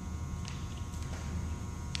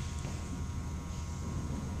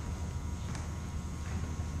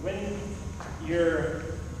 When you're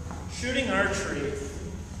shooting archery,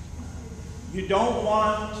 you don't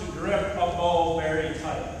want to grip a bow very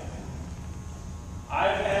tight.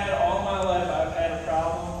 All my life, I've had a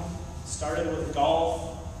problem. Started with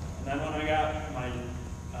golf, and then when I got my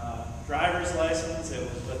driver's license, it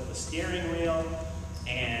was with the steering wheel,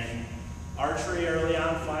 and archery early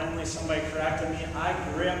on, finally somebody corrected me. I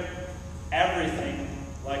grip everything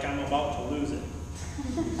like I'm about to lose it.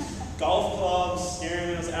 Golf clubs, steering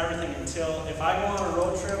wheels, everything, until if I go on a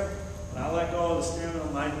road trip, when I let go of the steering wheel,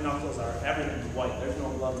 my knuckles everything's white. There's no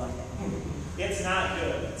blood left on them. It's not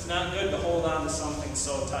good. It's not good to hold on to something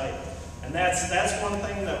so tight. And that's one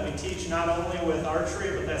thing that we teach not only with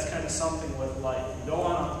archery, but that's kind of something with life. You don't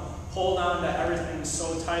want to hold on to everything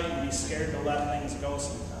so tight and be scared to let things go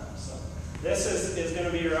sometimes. So this is going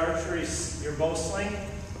to be your archery, your bow sling.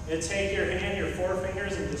 You take your hand, your 4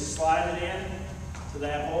 fingers, and just slide it in to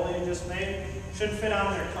that hole you just made. should fit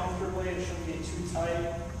on there comfortably. It shouldn't be too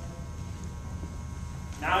tight.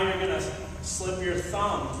 Now you're going to slip your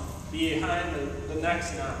thumb behind the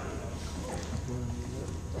next knot.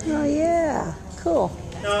 Oh, yeah. Cool.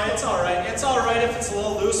 No, it's all right. It's all right if it's a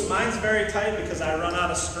little loose. Mine's very tight because I run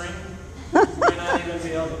out of string. You may not even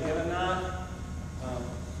be able to get a knot.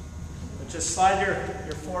 But just slide your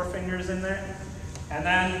forefingers in there, and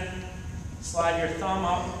then slide your thumb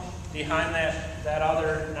up behind that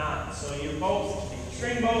other knot. So you both,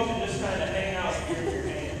 string both, and just kind of hang out here in your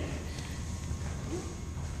hand.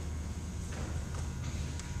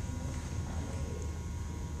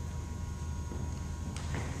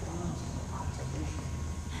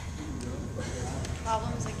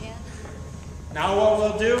 Problems again? Now what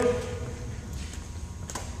we'll do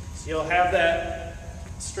is you'll have that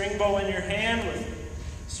string bow in your hand with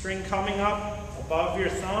string coming up above your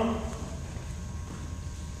thumb.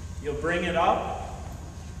 You'll bring it up.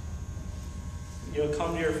 You'll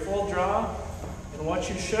come to your full draw. And what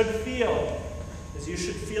you should feel is you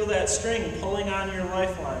should feel that string pulling on your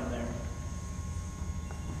lifeline there.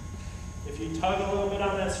 If you tug a little bit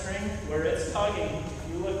on that string, where it's tugging,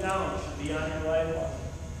 if you look down, it should be on your lifeline.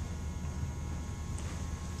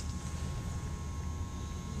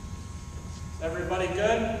 Is everybody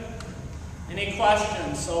good? Any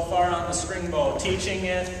questions so far on the string bow, teaching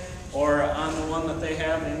it or on the one that they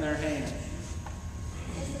have in their hand? Is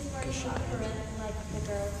this where you correct like the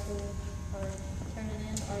girls who are turning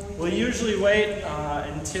in? Or We'll usually wait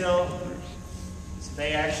until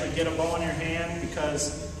they actually get a bow in your hand,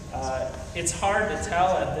 because it's hard to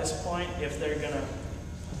tell at this point if they're going to,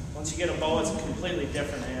 once you get a bow, it's a completely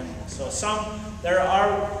different animal. So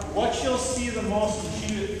what you'll see the most,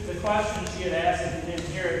 the question she had asked if you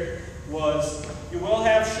didn't hear it, was you will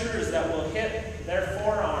have shooters that will hit their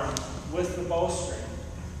forearm with the bowstring.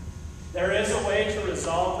 There is a way to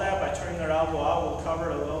resolve that by turning their elbow out. We'll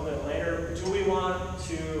cover it a little bit later. Do we want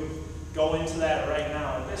to go into that right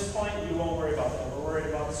now? At this point, you won't worry about that. We're worried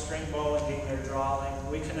about the string bow and getting their draw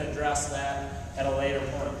length. We can address that at a later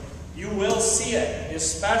point. You will see it,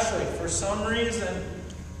 especially for some reason,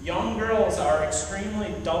 young girls are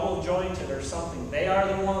extremely double jointed or something. They are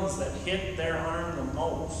the ones that hit their arm the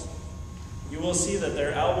most. You will see that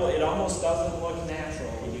their elbow, it almost doesn't look natural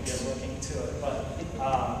when you get looking to it, but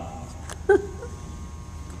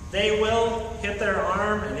they will hit their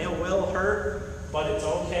arm and it will hurt, but it's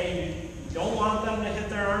okay. You don't want them to hit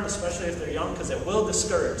their arm, especially if they're young, because it will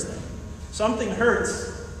discourage them. Something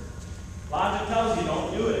hurts. Logic tells you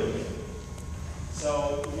don't do it.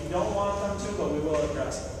 So we don't want them to, but we will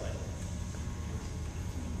address it later.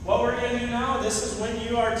 What we're going to do now, this is when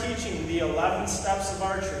you are teaching the 11 steps of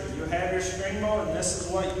archery. You have your string bow, and this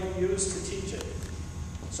is what you use to teach it.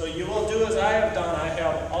 So you will do as I have done. I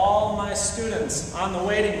have all my students on the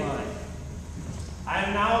waiting line. I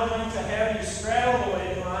am now going to have you straddle the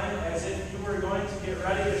waiting line as if you were going to get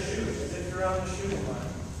ready to shoot, as if you're on the shooting line.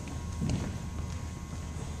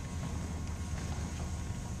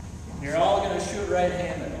 You're all going to shoot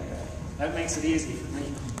right-handed, okay? That makes it easy for me.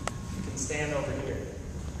 You can stand over here.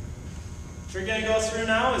 What you're going to go through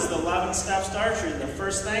now is the 11 steps to archery. The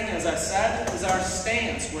first thing, as I said, is our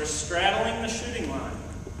stance. We're straddling the shooting line.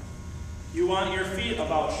 You want your feet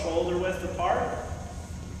about shoulder width apart.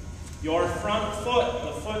 Your front foot,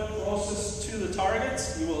 the foot closest to the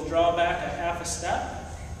targets, you will draw back a half a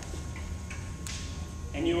step.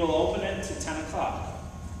 And you will open it to 10 o'clock.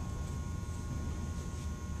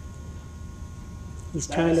 He's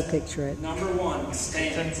trying to picture it. Number one,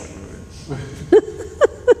 stance.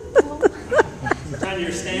 Pretend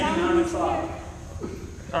you're standing on the clock.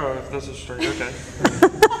 Oh, if this is straight, okay.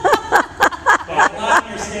 Well,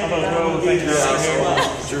 you're standing on the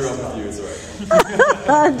Drew, I'm with you, it's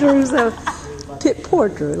alright. Drew's poor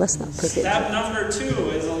Drew. Let's not put it. Step number 2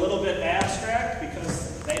 is a little bit abstract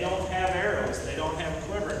because they don't have arrows. They don't have a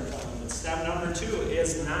quiver in front of them. But step number 2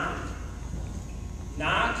 is knock.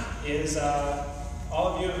 Knock is...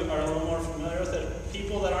 all of you are a little more familiar with it.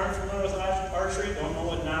 People that aren't familiar with archery don't know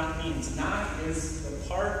what knock means. Knock is the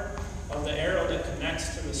part of the arrow that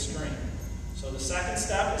connects to the string. So the second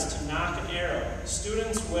step is to knock an arrow.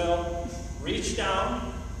 Students will reach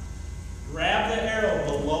down, grab the arrow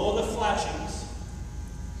below the fletchings.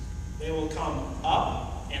 They will come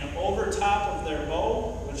up and over top of their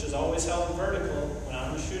bow, which is always held vertical when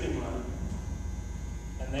on the shooting line,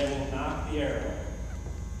 and they will knock the arrow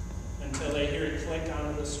until they hear it click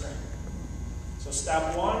onto the string. So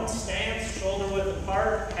step 1, stance, shoulder width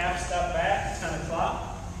apart, half step back, 10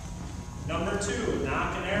 o'clock. Number 2,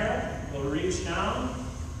 knock an arrow. We'll reach down,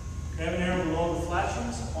 grab an arrow below the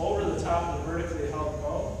fletchings, over the top of the vertically held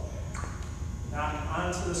bow. Now knock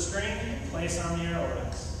onto the string, and place on the arrow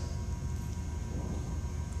rest.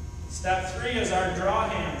 Step 3 is our draw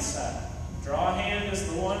hand set. Draw hand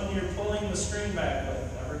is the one you're pulling the string back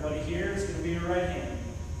with. Everybody here is going to be your right hand.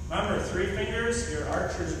 Remember, 3 fingers, your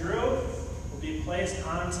archer's groove, will be placed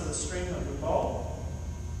onto the string of the bow.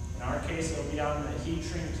 In our case, it'll be on the heat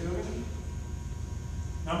shrink tubing.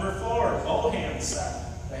 Number 4, bow hand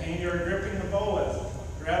set. The hand you're gripping the bow with.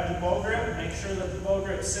 Grab the bow grip, make sure that the bow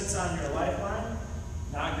grip sits on your lifeline,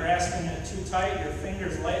 not grasping it too tight, your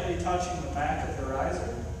fingers lightly touching the back of the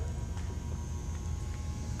riser.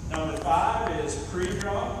 Number 5 is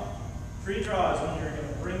pre-draw. Pre-draw is when you're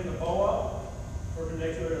going to bring the bow up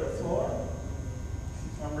perpendicular to the floor.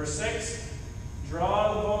 Number 6,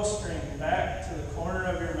 draw the bowstring back to the corner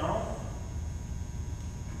of your mouth.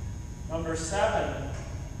 Number 7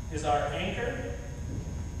 is our anchor.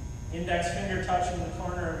 Index finger touching the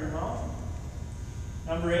corner of your mouth.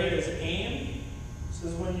 Number 8 is aim. This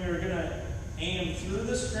is when you're going to aim through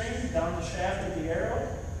the string down the shaft of the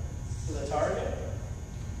arrow to the target.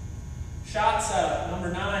 Shot setup, number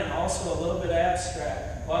 9, also a little bit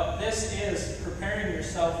abstract, but this is preparing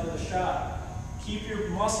yourself for the shot. Keep your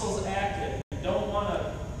muscles active. You don't want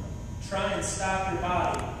to try and stop your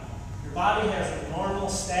body. Your body has a normal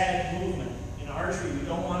static movement. In archery, you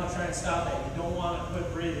don't want to try and stop that. You don't want to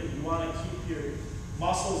quit breathing. You want to keep your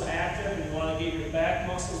muscles active, and you want to get your back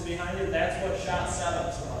muscles behind it. That's what shot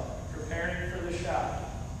setup's about, preparing for the shot.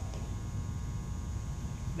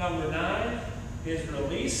 Number 9 is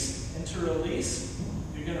release. And to release,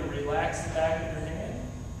 you're going to relax the back of your hand,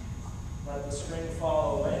 let the string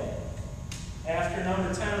fall away. After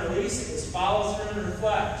number 10, release, is follow through and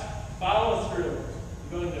reflect. Follow through.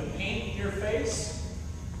 You're going to paint your face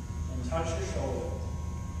and touch your shoulder.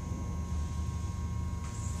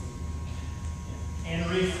 And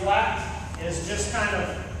reflect is just kind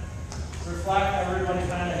of reflect. Everybody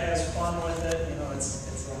kind of has fun with it. You know,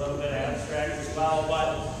 it's a little bit abstract as well,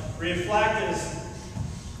 but reflect is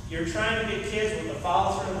you're trying to get kids with the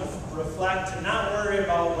follow through and reflect to not worry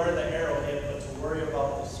about where the arrow hit, but to worry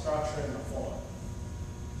about the structure and the form.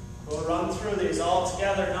 We'll run through these all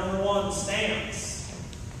together. Number 1, stance.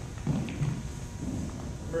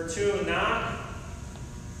 Number 2, knock.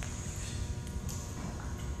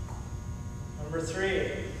 Number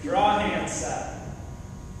 3, draw hand set.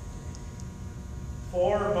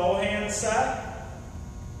 4, bow hand set.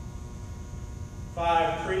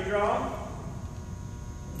 5, pre-draw.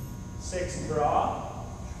 6, draw.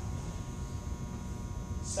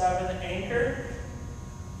 7, anchor.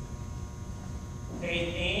 8,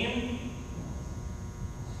 aim.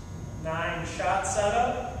 9, shot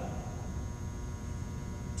setup.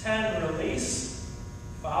 10, release.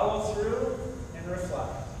 Follow through and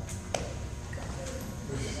reflect.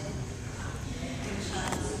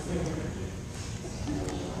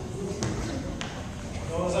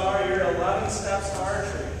 Those are your 11 steps to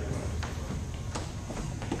archery.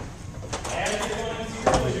 As you're going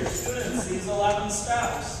through with your students these 11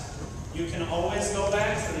 steps, you can always go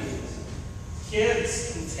back to these.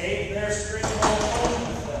 Kids can take their string bow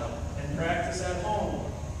home with them and practice at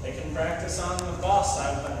home. They can practice on the bus,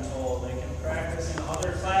 I've been told. They can practice in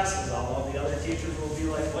other classes, although the other teachers will be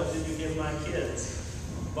like, what did you give my kids?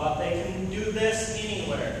 But they can do this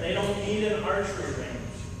anywhere. They don't need an archery range.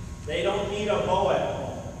 They don't need a bow at home.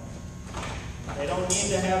 They don't need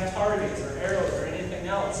to have targets or arrows or anything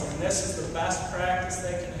else. And this is the best practice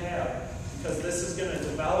they can have because this is going to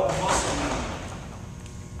develop muscle memory.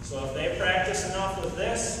 So if they practice enough with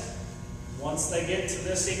this, once they get to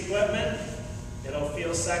this equipment, it'll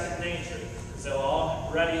feel second nature because they'll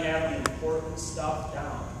already have the important stuff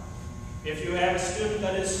down. If you have a student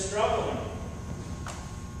that is struggling,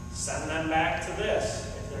 send them back to this.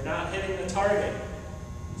 If they're not hitting the target,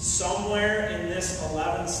 somewhere in this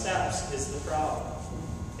 11 steps is the problem.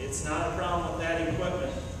 It's not a problem with that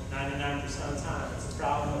equipment 99% of the time. It's a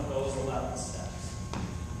problem with those 11 steps.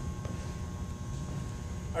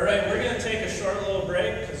 All right, we're going to take a short little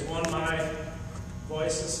break because one, my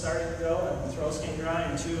voice is starting to go and my throat's getting dry,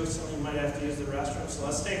 and 2, some of you might have to use the restroom. So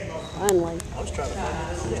let's take a moment. Finally. I was trying to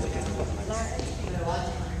find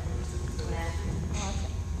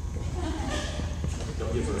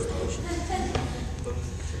Don't give her a motion.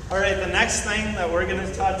 All right, the next thing that we're going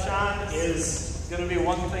to touch on is going to be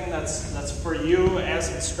one thing that's for you as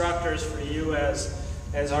instructors, for you as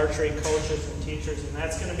archery coaches and teachers, and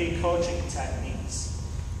that's going to be coaching techniques.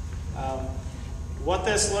 What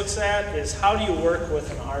this looks at is how do you work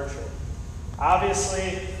with an archer?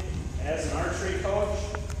 Obviously, as an archery coach,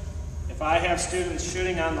 if I have students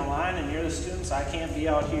shooting on the line and you're the students, I can't be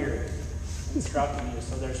out here instructing you.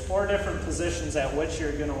 So there's 4 different positions at which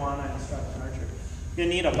you're going to want to instruct an archer. You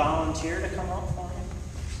need a volunteer to come up for me?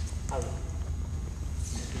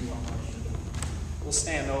 We'll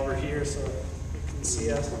stand over here so you can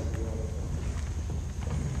see us.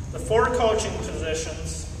 The 4 coaching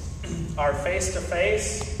positions are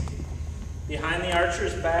face-to-face, behind the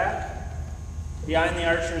archer's back, behind the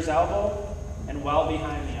archer's elbow, and well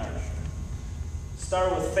behind the archer.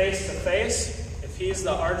 Start with face-to-face. If he's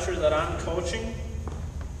the archer that I'm coaching,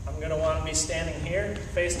 I'm going to want to be standing here,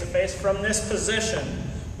 face-to-face. From this position,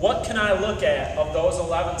 what can I look at of those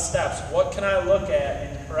 11 steps? What can I look at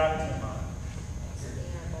and correct him on?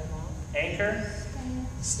 Anchor,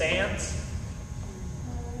 stance.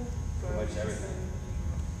 Pretty much everything.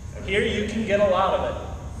 Here you can get a lot of it.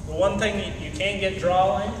 The one thing you can't get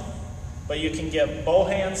draw length, but you can get bow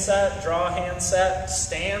hand set, draw hand set,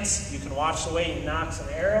 stance. You can watch the way he knocks an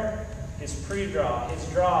arrow, his pre-draw, his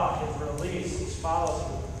draw, his release, his follow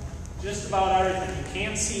through. Just about everything. You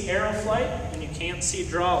can't see arrow flight and you can't see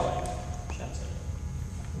draw length.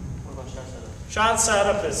 What about shot setup? Shot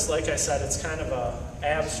setup is, like I said, it's kind of a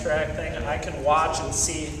abstract thing. I can watch and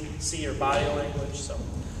see your body language. So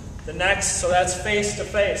that's face to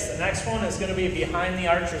face. The next one is going to be behind the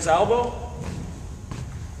archer's elbow.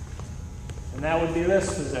 And that would be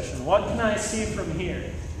this position. What can I see from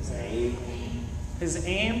here? His aim. His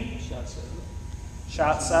aim. Shot setup.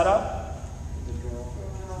 Shot setup. The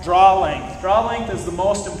draw. Draw length. Draw length is the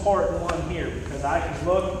most important one here because I can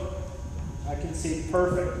look, I can see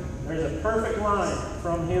perfect. There's a perfect line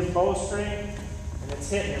from his bowstring and it's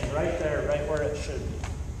hitting him right there, right where it should be.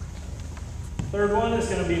 Third one is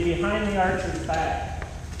going to be behind the archer's back.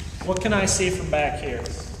 What can I see from back here?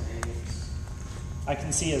 I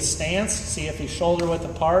can see his stance, see if he's shoulder width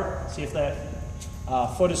apart, see if that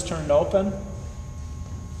foot is turned open.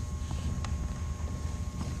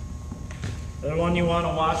 The other one you want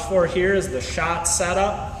to watch for here is the shot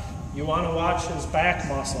setup. You want to watch his back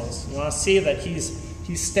muscles. You want to see that he's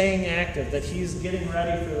staying active, that he's getting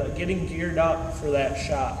ready for that, getting geared up for that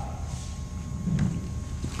shot.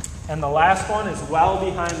 And the last one is well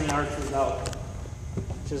behind the archer's elbow,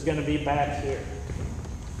 which is going to be back here.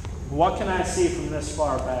 What can I see from this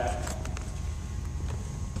far back?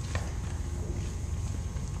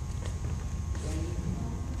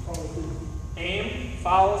 Aim,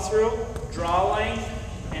 follow through, draw length,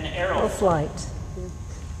 and arrow flight.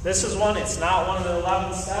 This is one, it's not one of the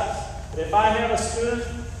 11 steps, but if I have a student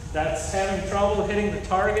that's having trouble hitting the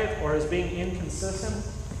target or is being inconsistent,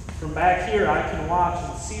 from back here I can watch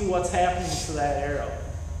and see what's happening to that arrow.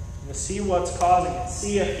 And see what's causing it.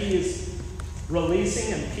 See if he's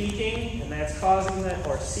releasing and peaking and that's causing that,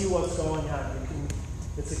 or see what's going on.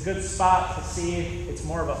 It's a good spot to see. It's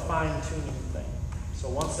more of a fine-tuning thing. So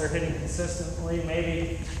once they're hitting consistently,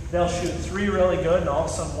 maybe they'll shoot 3 really good and all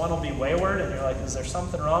of a sudden one will be wayward and you're like, is there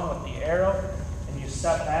something wrong with the arrow? And you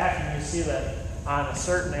step back and you see that on a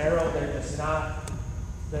certain arrow they're just not,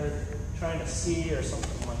 they're trying to see or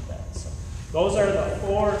something like that. So those are the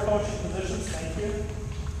 4 coaching positions. Thank you.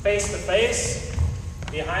 Face to face,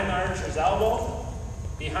 behind the archer's elbow,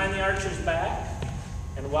 behind the archer's back,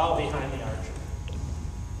 and well behind the archer.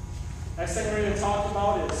 Next thing we're going to talk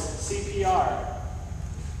about is CPR.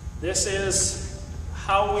 This is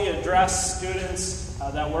how we address students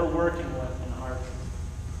that we're working with in archery.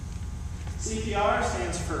 CPR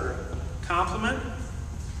stands for compliment,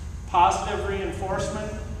 positive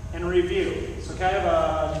reinforcement, and review. So can I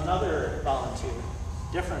have another volunteer,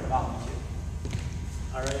 different volunteer?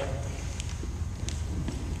 All right.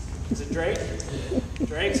 Is it Drake?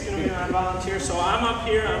 Drake's going to be my volunteer. So I'm up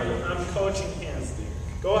here, I'm coaching him.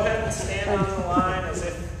 Go ahead and stand on the line as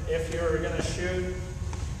if you were going to shoot.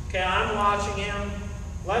 Okay, I'm watching him.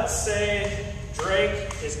 Let's say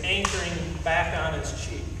Drake is anchoring back on his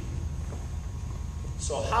cheek.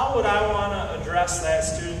 So how would I want to address that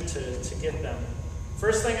student to get them?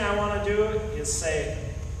 First thing I want to do is say,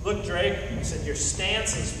 look, Drake, I said your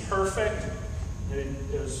stance is perfect.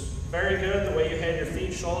 It was very good the way you had your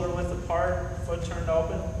feet shoulder width apart, foot turned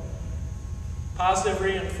open. Positive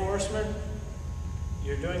reinforcement.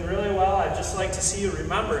 You're doing really well. I'd just like to see you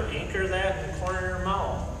remember, anchor that in the corner of your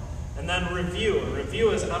mouth. And then review. And review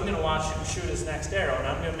is I'm going to watch him shoot his next arrow, and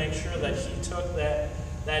I'm going to make sure that he took that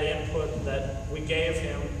input that we gave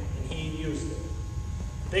him and he used it.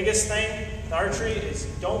 Biggest thing with archery is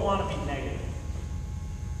you don't want to be negative.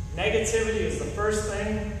 Negativity is the first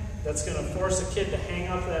thing that's going to force a kid to hang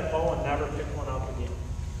up that bow and never pick one up again.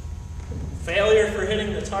 Failure for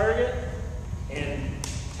hitting the target and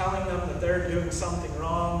telling them that they're doing something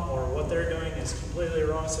wrong or what they're doing is completely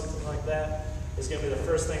wrong, something like that, is going to be the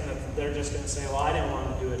first thing that they're just going to say, well, I didn't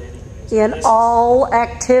want to do it anyways. In all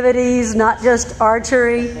activities, not just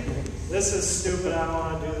archery. this is stupid, I don't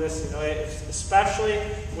want to do this, you know, especially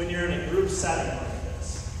when you're in a group setting like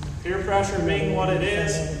this. Peer pressure being what it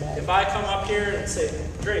is, if I come up here and say,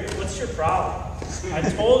 Drake, what's your problem? I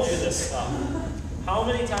told you this stuff. How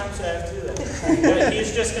many times do I have to do that?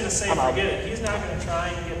 He's just going to say, forget it. He's not going to try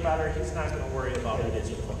and get better. He's not going to worry about it.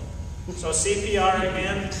 So CPR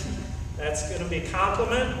again, that's going to be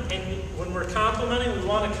compliment. And when we're complimenting, we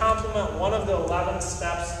want to compliment one of the 11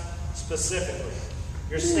 steps specifically.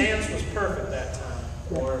 Your stance was perfect that time,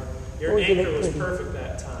 or your anchor was perfect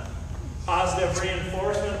that time. Positive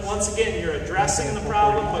reinforcement. Once again, you're addressing the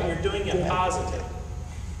problem, but you're doing it positive.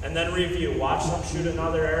 And then review. Watch them shoot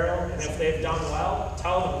another arrow, and if they've done well,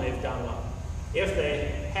 tell them they've done well. If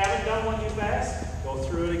they haven't done what you've asked, go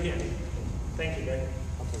through it again. Thank you, Greg.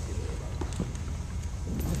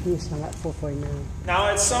 Now,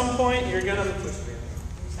 at some point, you're going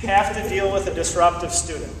to have to deal with a disruptive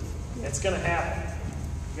student. It's going to happen.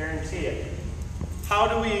 Guarantee it. How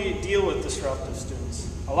do we deal with disruptive students?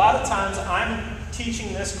 A lot of times, I'm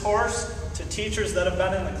teaching this course to teachers that have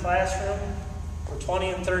been in the classroom for 20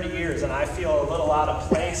 and 30 years, and I feel a little out of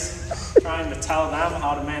place trying to tell them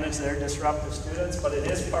how to manage their disruptive students, but it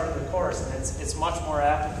is part of the course, and it's much more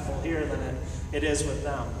applicable here than it is with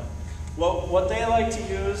them. But what they like to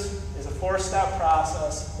use is a 4-step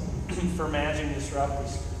process for managing disruptive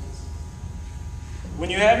students. When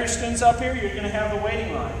you have your students up here, you're going to have the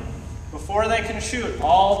waiting line. Before they can shoot,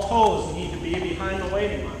 all toes need to be behind the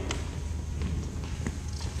waiting line.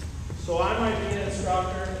 So I might be an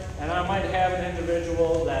instructor, and I might have an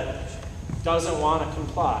individual that doesn't want to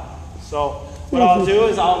comply. So what I'll do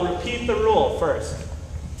is I'll repeat the rule first.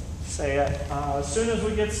 Say, as soon as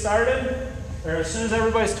we get started, or as soon as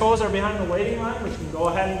everybody's toes are behind the waiting line, we can go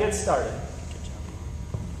ahead and get started.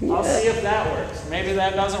 I'll see if that works. Maybe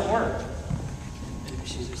that doesn't work.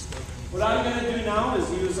 What I'm going to do now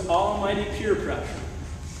is use almighty peer pressure.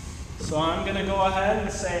 So I'm going to go ahead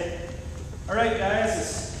and say, all right, guys,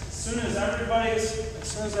 as soon as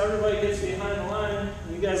everybody gets behind the line,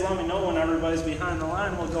 you guys let me know when everybody's behind the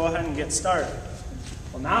line, we'll go ahead and get started.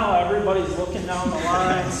 Well, now everybody's looking down the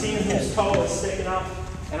line, seeing whose toe is sticking up,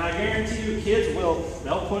 and I guarantee you kids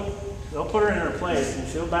they'll put her in her place, and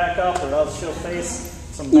she'll back up, or else she'll face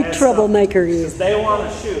some bad stuff. You troublemaker, you. Because they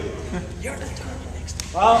want to shoot.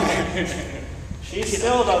 Well, she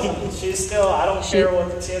still doesn't. She's still, I don't care what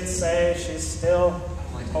the kids say, she's still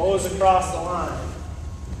toes across the line.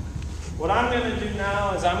 What I'm going to do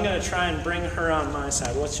now is I'm going to try and bring her on my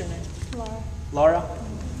side. What's your name? Laura. Laura?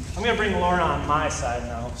 I'm going to bring Laura on my side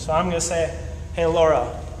now. So I'm going to say, hey,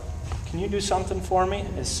 Laura, can you do something for me?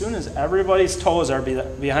 As soon as everybody's toes are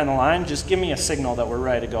behind the line, just give me a signal that we're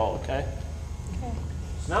ready to go, okay? Okay.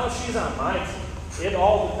 So now she's on my team. It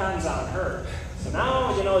all depends on her. So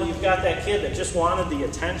now, you've got that kid that just wanted the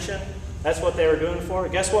attention. That's what they were doing for her.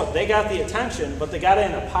 Guess what? They got the attention, but they got it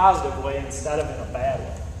in a positive way instead of in a bad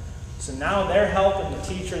way. So now they're helping the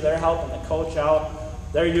teacher, they're helping the coach out.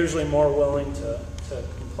 They're usually more willing to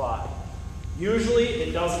comply. Usually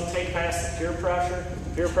it doesn't take past the peer pressure. If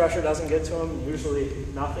the peer pressure doesn't get to them, usually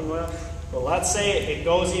nothing will. But let's say it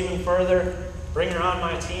goes even further. Bring her on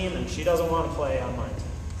my team, and she doesn't want to play on my team.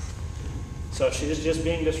 So she's just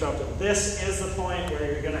being disruptive. This is the point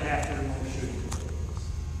where you're going to have to remove shooting.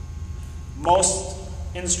 Most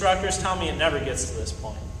instructors tell me it never gets to this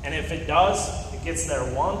point. And if it does, it gets there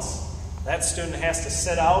once. That student has to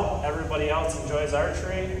sit out. Everybody else enjoys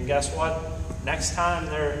archery. And guess what? Next time,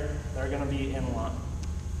 they're going to be in line.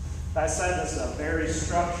 As I said, this is a very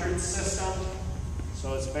structured system.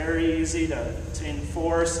 So it's very easy to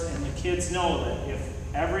enforce. And the kids know that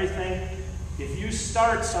if you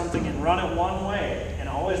start something and run it one way, and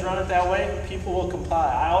always run it that way, people will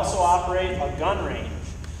comply. I also operate a gun range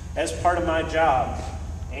as part of my job.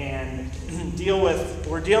 And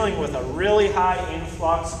we're dealing with a really high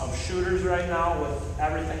influx of shooters right now with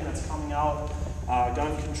everything that's coming out,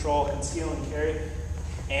 gun control, conceal and carry.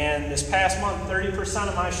 And this past month, 30%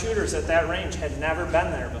 of my shooters at that range had never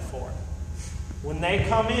been there before. When they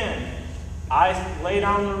come in, I lay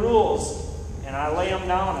down the rules, and I lay them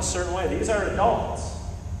down a certain way. These are adults.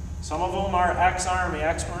 Some of them are ex-Army,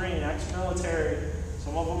 ex-Marine, ex-military.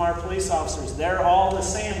 Some of them are police officers. They're all the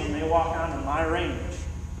same when they walk onto my range.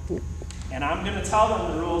 And I'm going to tell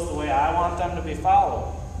them the rules the way I want them to be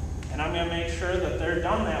followed. And I'm going to make sure that they're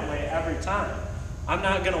done that way every time. I'm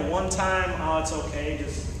not going to one time, oh, it's okay,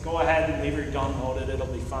 just go ahead and leave your gun loaded, it'll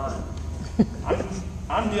be fine.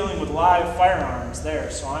 I'm dealing with live firearms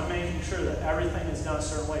there, so I'm making sure that everything is done a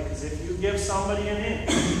certain way. Because if you give somebody an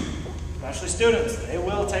inch, especially students, they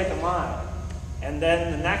will take a mile. And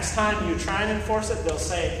then the next time you try and enforce it, they'll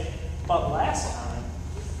say, but last time,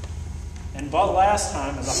 And but last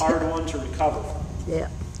time is a hard one to recover from. Yeah,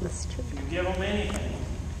 that's true. If you give them anything,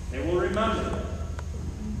 they will remember.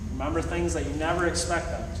 Remember things that you never expect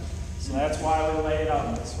them to. So that's why we lay it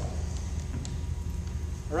out this way.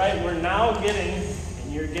 All right, we're now getting,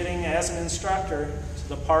 and you're getting as an instructor, to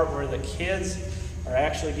the part where the kids are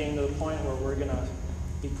actually getting to the point where we're going to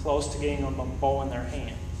be close to getting them a bow in their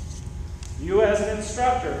hand. You as an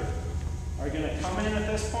instructor are going to come in at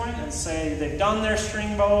this point and say they've done their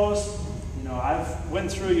string bows. You know, I've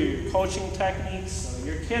went through your coaching techniques. So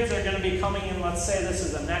your kids are going to be coming in, let's say this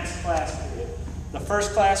is the next class period. The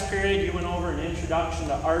first class period, you went over an introduction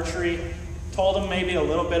to archery, told them maybe a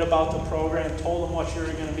little bit about the program, told them what you were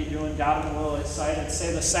going to be doing, got them a little excited.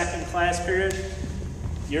 Say the second class period,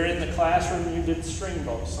 you're in the classroom, you did string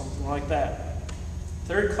bows, something like that.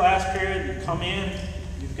 Third class period, you come in,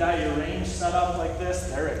 you've got your range set up like this,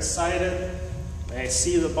 they're excited, they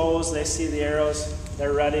see the bows, they see the arrows,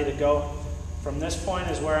 they're ready to go. From this point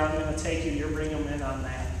is where I'm going to take you, you're bringing them in on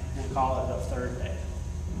that, we'll call it the third day.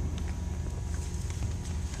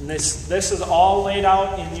 And this is all laid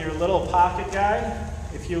out in your little pocket guide.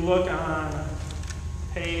 If you look on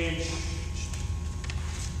page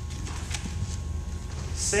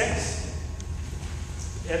 6,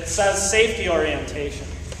 it says safety orientation.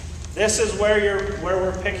 This is where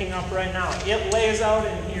we're picking up right now. It lays out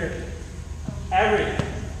in here everything.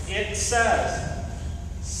 It says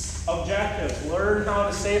objectives, learn how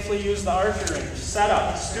to safely use the archery range,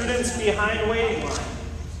 setup, students behind waiting line.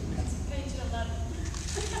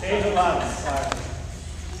 Page 11, sorry.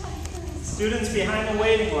 Students behind the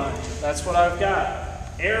waiting line. That's what I've got.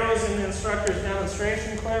 Arrows in the instructor's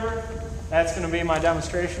demonstration quiver. That's going to be my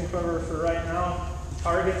demonstration quiver for right now.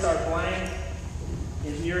 Targets are blank.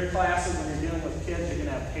 In your classes, when you're dealing with kids, you're going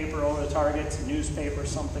to have paper over the targets, newspaper,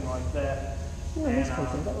 something like that. And,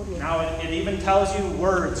 now it even tells you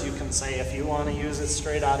words you can say if you want to use it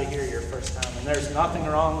straight out of here your first time. And there's nothing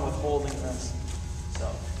wrong with holding this. So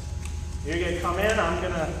you're going to come in. I'm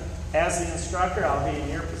going to, as the instructor, I'll be in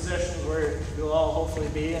your position where you'll all hopefully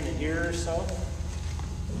be in a year or so.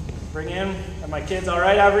 Bring in, are my kids all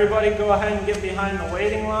right, everybody? Go ahead and get behind the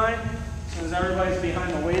waiting line. As soon as everybody's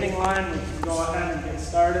behind the waiting line, we can go ahead and get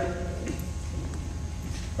started.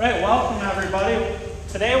 Right, welcome everybody.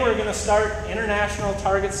 Today we're going to start international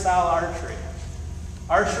target style archery.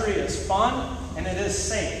 Archery is fun and it is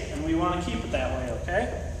safe, and we want to keep it that way,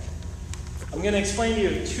 okay? I'm going to explain to you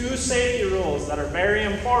 2 safety rules that are very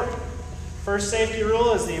important. First safety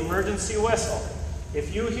rule is the emergency whistle.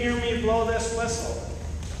 If you hear me blow this whistle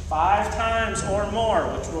 5 times or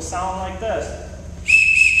more, which will sound like this,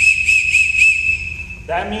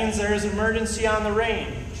 that means there is emergency on the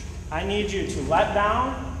range. I need you to let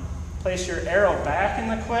down, place your arrow back in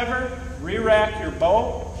the quiver, re-rack your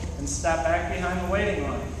bow, and step back behind the waiting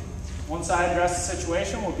line. Once I address the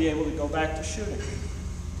situation, we'll be able to go back to shooting.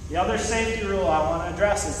 The other safety rule I want to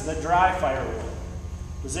address is the dry fire rule.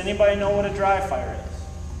 Does anybody know what a dry fire is?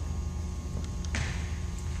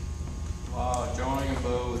 Drawing a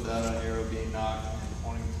bow without an arrow being knocked and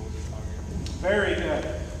pointing towards the target. Very good.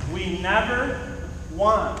 We never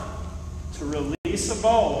want to release a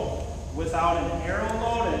bow without an arrow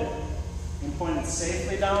loaded and pointed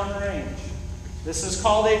safely down range. This is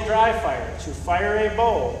called a dry fire, to fire a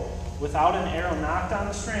bow without an arrow knocked on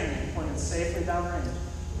the string and pointed safely down range.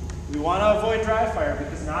 We want to avoid dry fire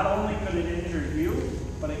because not only could it injure you,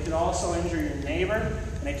 but it could also injure your neighbor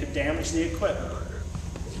and it could damage the equipment.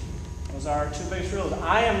 Those are our 2 biggest rules.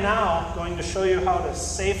 I am now going to show you how to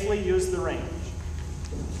safely use the range.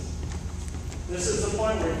 This is the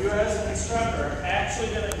point where you as an instructor are actually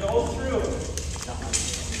going to go through.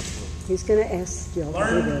 He's going to ask Jill to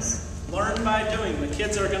do this. Learn by doing. The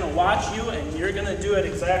kids are going to watch you and you're going to do it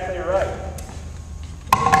exactly right.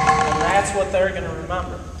 And that's what they're going to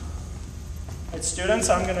remember. Right, students,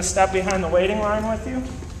 I'm going to step behind the waiting line with you.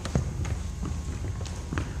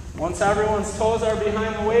 Once everyone's toes are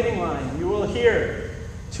behind the waiting line, you will hear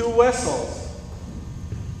 2 whistles.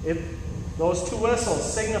 Those 2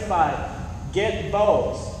 whistles signify get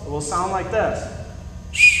bows. It will sound like this.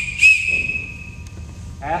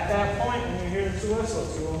 At that point, when you hear the 2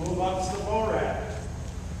 whistles, you will move up to the bow rack.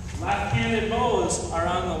 Left-handed bows are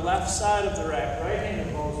on the left side of the rack.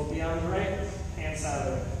 Right-handed bows will be on the right-hand side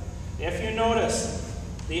of the rack. If you notice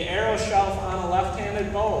the arrow shelf on a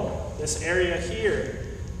left-handed bow, this area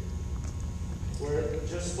here, where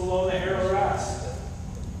just below the arrow rests.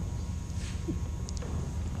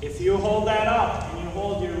 If you hold that up and you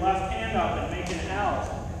hold your left hand up and make an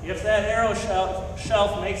L, if that arrow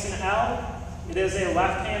shelf makes an L, it is a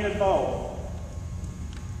left-handed bow.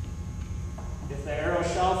 If the arrow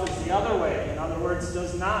shelf is the other way, in other words,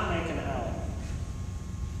 does not make an L,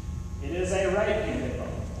 It is a right-handed bow.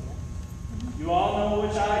 You all know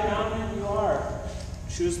which eye dominant you are.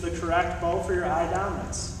 Choose the correct bow for your eye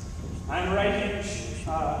dominance. I'm right-handed,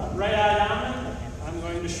 right eye dominant. I'm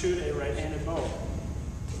going to shoot a right-handed bow.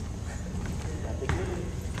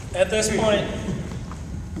 At this point,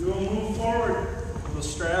 you will move forward. You will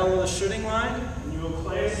straddle the shooting line, and you will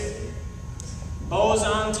place bows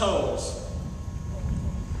on toes.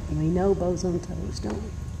 We know bows on toes, don't we?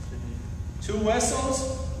 2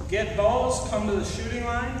 whistles, get bows, come to the shooting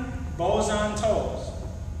line, bows on toes.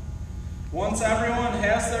 Once everyone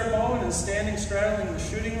has their bow and is standing straddling the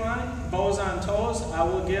shooting line, bows on toes, I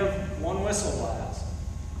will give 1 whistle blast.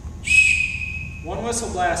 1 whistle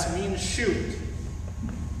blast means shoot.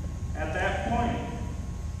 At that point,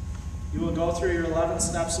 you will go through your 11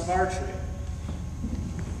 steps of archery.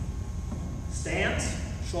 Stance,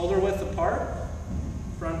 shoulder width apart,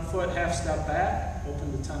 front foot half step back,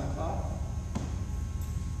 open to 10 o'clock.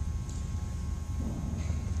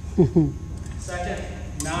 Second,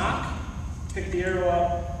 knock, pick the arrow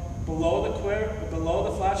up below the quiver, below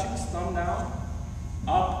the fletchings, thumb down,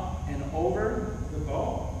 up and over the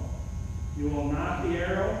bow. You will knock the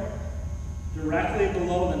arrow directly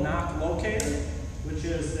below the knock locator, which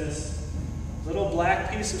is this little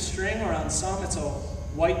black piece of string, or on some it's a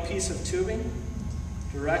white piece of tubing,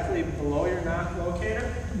 directly below your knock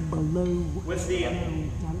locator. Below. With the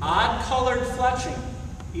odd colored fletching,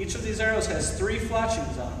 each of these arrows has 3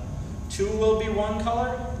 fletchings on. 2 will be one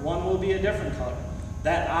color, 1 will be a different color.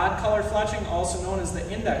 That odd color fletching, also known as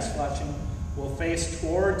the index fletching, will face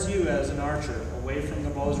towards you as an archer, away from the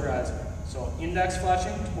bow's riser. So index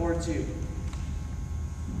fletching towards you.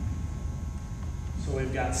 So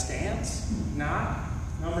we've got stance, knock.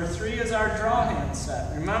 Number 3 is our draw hand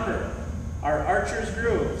set. Remember, our archer's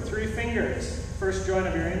groove, 3 fingers. First joint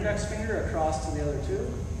of your index finger across to the other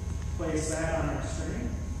 2. Place that on our string.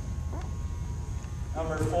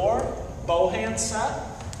 Number 4, bow hand set.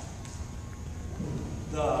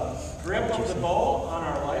 The grip of the bow on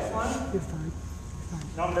our lifeline. You're fine. You're fine.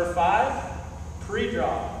 Number 5,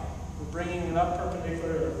 pre-draw. We're bringing it up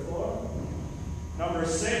perpendicular to the floor. Number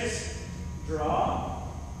 6, draw.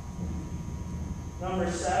 Number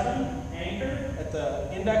 7, anchor at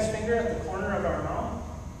the index finger at the corner of our mouth.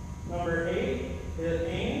 Number 8 is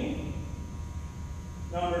aim.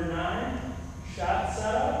 Number 9, shot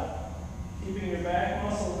setup, keeping your back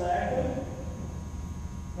muscles active.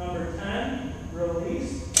 Number 10,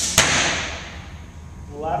 release.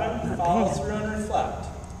 11, follow through and reflect.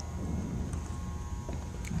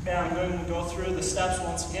 Okay, I'm going to go through the steps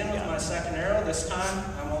once again with my second arrow. This time,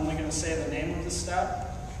 I'm only going to say the name of the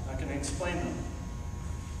step. I'm not going to explain them.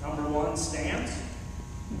 Number 1, stance.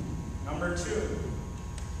 Number 2,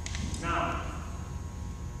 knock.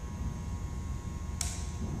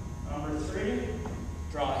 Number 3,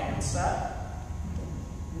 draw hand set.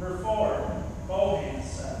 Number 4, bow hand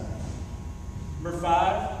set. Number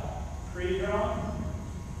 5, pre-draw.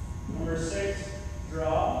 Number 6,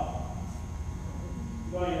 draw.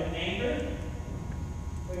 Going to anchor.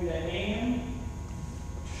 Going to aim.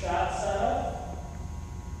 Shot setup.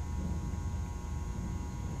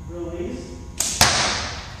 Release.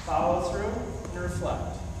 Follow through and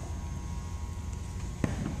reflect.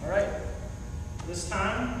 All right. This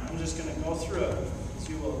time, I'm just going to go through it as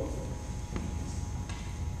you will.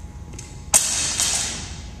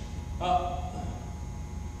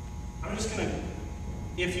 I'm just going to,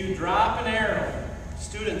 if you drop an arrow,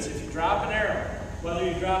 students, if you drop an arrow, whether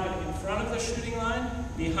you drop it in front of the shooting line,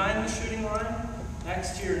 behind the shooting line,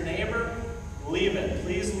 next to your neighbor, leave it.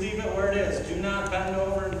 Please leave it where it is. Do not bend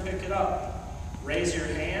over and pick it up. Raise your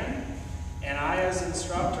hand, and I, as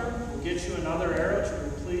instructor, will get you another arrow to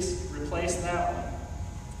replace that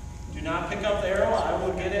one. Do not pick up the arrow. I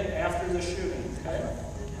will get it after the shooting, okay?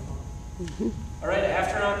 All right,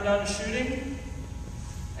 after I'm done shooting,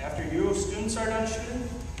 after you students are done shooting,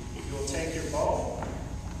 you will take your bow.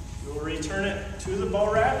 You will return it to the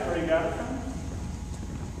bow rack where you got it from.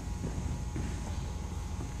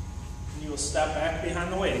 And you will step back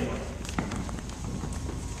behind the waiting line.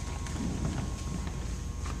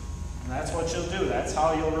 And that's what you'll do. That's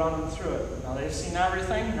how you'll run them through it. Now they've seen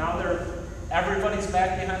everything. Now everybody's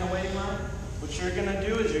back behind the waiting line. What you're going to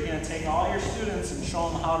do is you're going to take all your students and show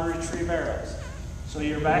them how to retrieve arrows. So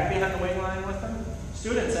you're back behind the waiting line with them.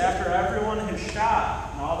 Students, after everyone has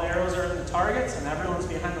shot and all the arrows are in the targets and everyone's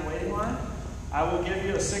behind the waiting line, I will give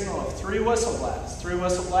you a signal of 3 whistle blasts. 3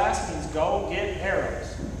 whistle blasts means go get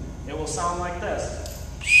arrows. It will sound like this.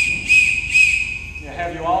 I'll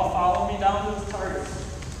have you all follow me down to the target.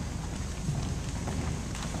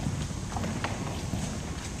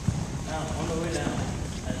 Now, on the way down,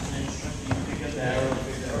 as an instructor, you pick up the arrow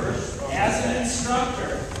first.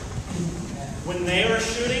 instructor, when they were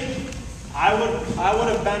shooting, I would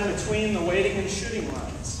have been between the waiting and shooting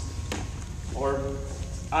lines. Or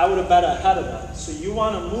I would have been ahead of them. So you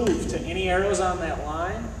want to move to any arrows on that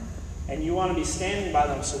line, and you want to be standing by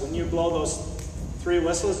them. So when you blow those 3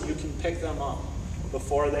 whistles, you can pick them up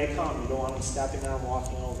before they come. You don't want them stepping on,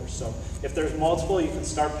 walking over. So if there's multiple, you can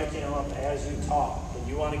start picking them up as you talk. But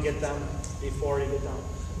you want to get them before you get done.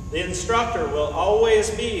 The instructor will always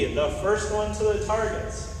be the first one to the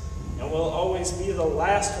targets, and will always be the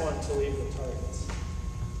last one to leave the targets.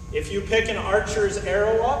 If you pick an archer's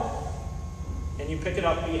arrow up, and you pick it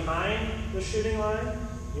up behind the shooting line,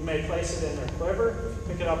 you may place it in their quiver. If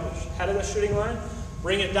you pick it up ahead of the shooting line,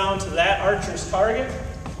 bring it down to that archer's target,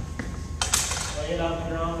 lay it on the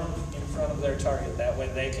ground in front of their target. That way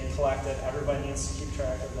they can collect it. Everybody needs to keep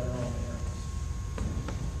track of their own arrows.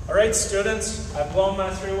 All right, students, I've blown my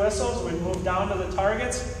 3 whistles. We've moved down to the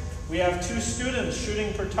targets. We have 2 students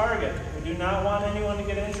shooting per target. We do not want anyone to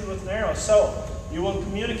get injured with an arrow. So you will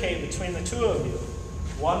communicate between the 2 of you.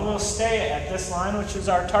 One will stay at this line, which is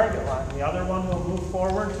our target line. The other one will move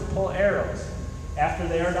forward to pull arrows. After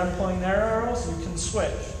they are done pulling their arrows, you can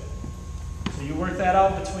switch. So you work that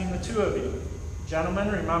out between the 2 of you.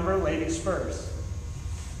 Gentlemen, remember, ladies first.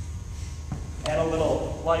 Add a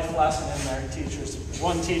little life lesson in there, teachers.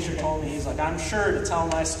 One teacher told me, he's like, I'm sure to tell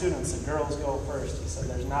my students that girls go first. He said,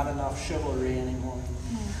 there's not enough chivalry anymore.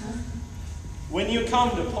 When you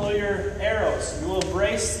come to pull your arrows, you will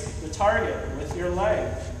brace the target with your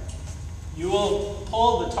leg. You will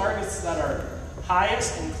pull the targets that are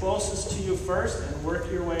highest and closest to you first and work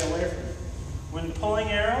your way away from it. When pulling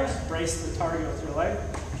arrows, brace the target with your leg.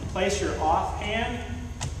 Place your off hand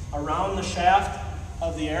around the shaft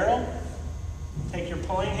of the arrow. Take your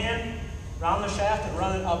pulling hand around the shaft and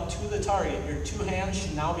run it up to the target. Your 2 hands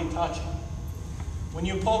should now be touching. When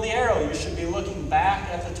you pull the arrow, you should be looking back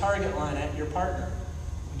at the target line at your partner.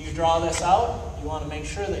 When you draw this out, you want to make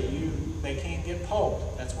sure that they can't get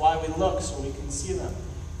poked. That's why we look, so we can see them.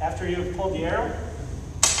 After you've pulled the arrow,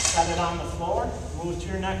 set it on the floor, move to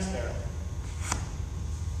your next arrow.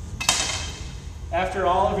 After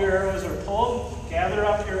all of your arrows are pulled, gather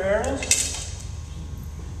up your arrows.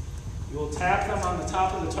 You will tap them on the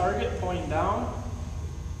top of the target, pointing down.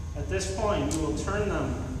 At this point, you will turn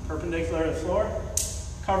them perpendicular to the floor.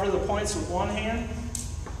 Cover the points with one hand,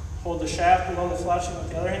 hold the shaft below the fletching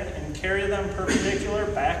with the other hand, and carry them perpendicular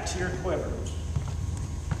back to your quiver.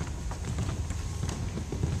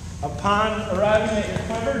 Upon arriving at your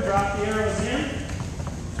quiver, drop the arrows in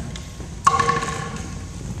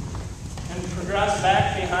and progress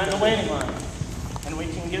back behind the waiting line. And we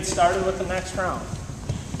can get started with the next round.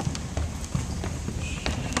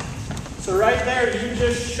 So right there, you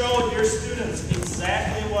just showed your students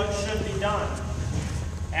exactly what should be done.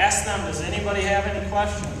 Ask them, does anybody have any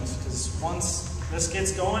questions? Because once this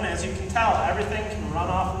gets going, as you can tell, everything can run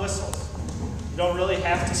off whistles. You don't really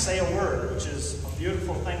have to say a word, which is a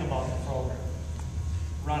beautiful thing about the program.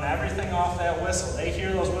 Run everything off that whistle. They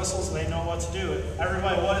hear those whistles, they know what to do.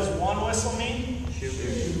 Everybody, what does 1 whistle mean?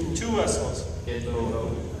 Shoot. 2 whistles.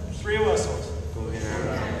 3 whistles.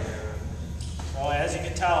 So as you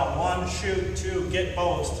can tell, 1, shoot, 2, get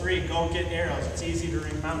bows, 3, go get arrows. It's easy to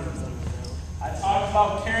remember them. I talked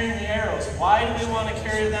about carrying the arrows. Why do we want to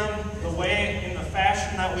carry them the way, in the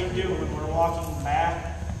fashion that we do when we're walking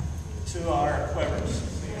back to our quivers?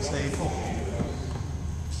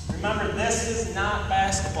 Remember, this is not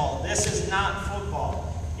basketball. This is not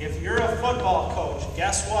football. If you're a football coach,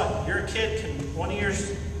 guess what? Your kid can, one of your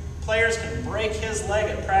players can break his leg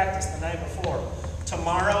at practice the night before.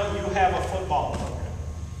 Tomorrow, you have a football program.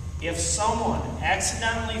 If someone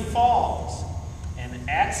accidentally falls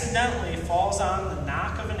on the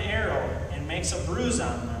knock of an arrow and makes a bruise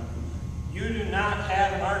on them, you do not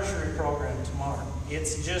have an archery program tomorrow.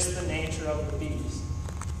 It's just the nature of the beast.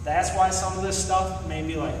 That's why some of this stuff may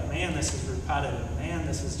be like, man, this is repetitive. Man,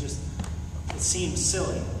 this is just, it seems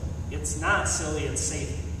silly. It's not silly, it's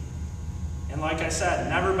safety. And like I said,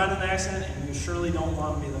 never been an accident, and you surely don't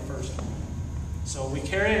want to be the first one. So we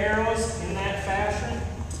carry arrows in that fashion.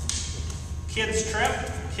 Kids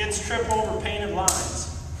trip over painted lines.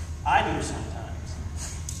 I do sometimes.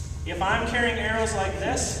 If I'm carrying arrows like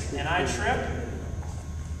this and I trip,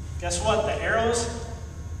 guess what? The arrows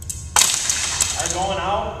are going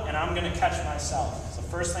out and I'm going to catch myself. So the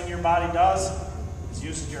first thing your body does is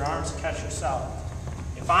use your arms to catch yourself.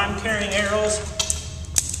 If I'm carrying arrows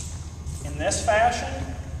in this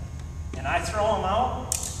fashion and I throw them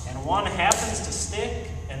out and one happens to stick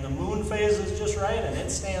and the moon phase is just right and it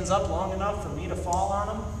stands up long enough for me to fall on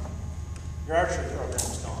them, your archery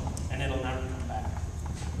program's gone and it'll never come back.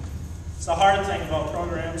 So the hard thing about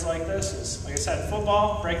programs like this is, like I said,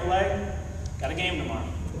 football, break a leg, got a game tomorrow.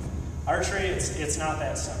 Archery, it's not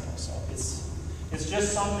that simple. So it's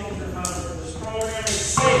just something to remember. This program is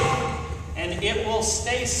safe, and it will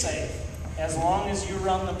stay safe as long as you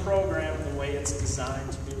run the program the way it's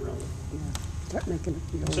designed to be run. Start making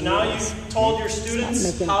it. So now you've told your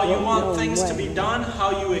students how you want things to be done,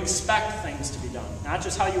 how you expect things to be done. Not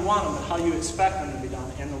just how you want them, but how you expect them to be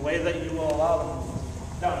done, and the way that you will allow them to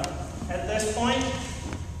be done. At this point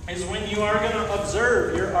is when you are going to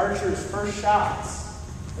observe your archer's first shots.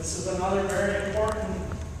 This is another very important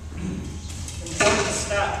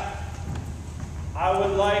step. I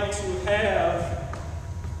would like to have,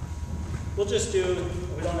 we'll just do,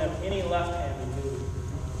 we don't have any left-handed, do we?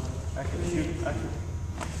 I can shoot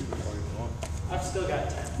before you want. I've still got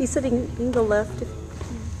 10. He said he can go left.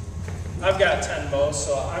 I've got 10 bows,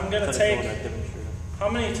 so I'm going to take, how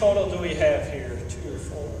many total do we have here? 2 or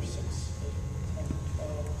 4, 6, 8, 10,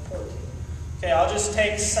 12, 14. Okay, I'll just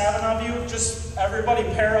take 7 of you. Just everybody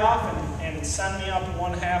pair off and send me up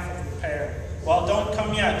one half of the pair. Well, don't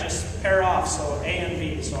come yet, just pair off, so A and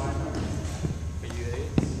B, so I know. Are you A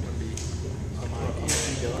or B?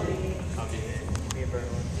 I'll be A. Me and Bert.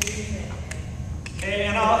 Okay,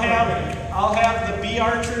 and I'll have the B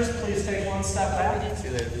archers, please take one step back. See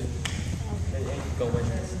you later, B. Go win.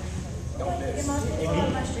 Don't miss.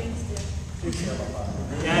 My strings too.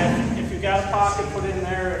 Yeah, if you got a pocket, put it in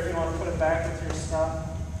there if you want to put it back with your stuff.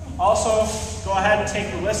 Also, go ahead and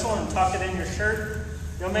take the whistle and tuck it in your shirt.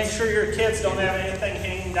 You'll make sure your kids don't have anything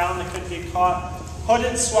hanging down that could get caught.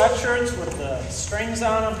 Hooded sweatshirts with the strings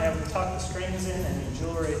on them, have them tuck the strings in, and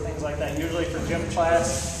your jewelry, things like that. Usually for gym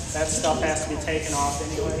class, that stuff has to be taken off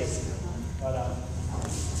anyways. But,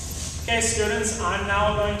 okay, students, I'm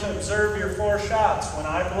now going to observe your 4 shots. When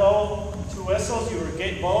I blow 2 whistles, you will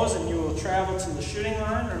get bows and you will travel to the shooting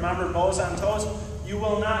line. Remember, bows on toes. You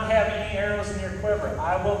will not have any arrows in your quiver.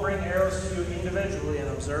 I will bring arrows to you individually and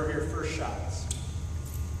observe your first shots.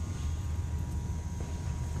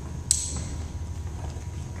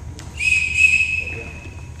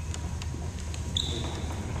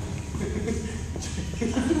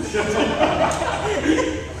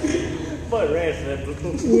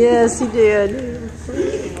 Yes, he did.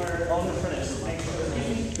 We're all the finish.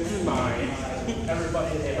 This is mine.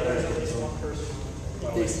 Everybody, there's at least one person.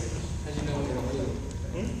 How you know what you're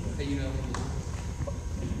doing? How you know?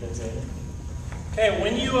 Okay,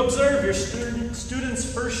 when you observe your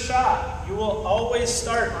student's first shot, you will always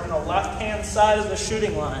start on the left-hand side of the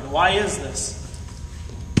shooting line. Why is this?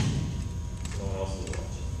 Someone else is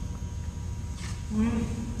watching.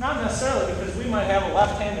 Not necessarily, because we might have a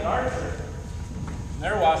left-handed archer. And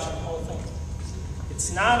they're watching the whole thing.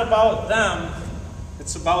 It's not about them.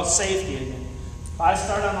 It's about safety again. If I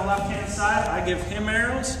start on the left-hand side, I give him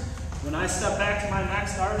arrows. When I step back to my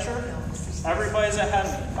next archer, everybody's ahead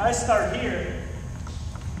of me. If I start here,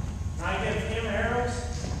 and I give him arrows,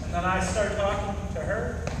 and then I start talking to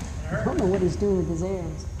her, and I don't know what he's doing with his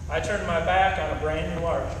arrows. I turn my back on a brand new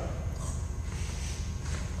archer.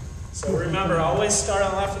 So remember, always start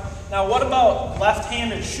on left. Now, what about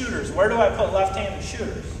left-handed shooters? Where do I put left-handed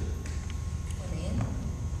shooters?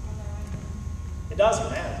 It doesn't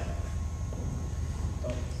matter.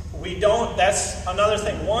 We don't, that's another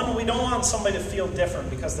thing. One, we don't want somebody to feel different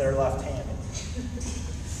because they're left-handed.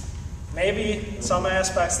 Maybe in some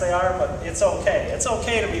aspects they are, but it's okay. It's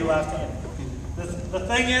okay to be left-handed. The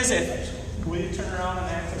thing is, if we turn around and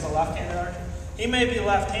act as a left-handed archer, he may be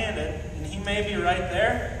left-handed, and he may be right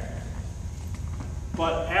there,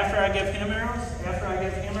 but after I give him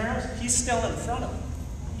arrows, he's still in front of me.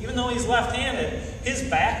 Even though he's left-handed, his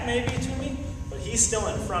back may be to me, but he's still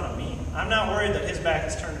in front of me. I'm not worried that his back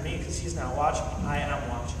is turned to me because he's not watching me. I am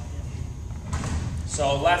watching him.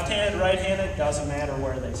 So left-handed, right-handed, doesn't matter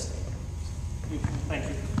where they stay. Thank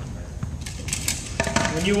you.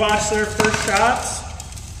 When you watch their first shots,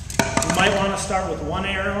 you might want to start with 1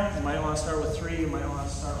 arrow, you might want to start with 3, you might want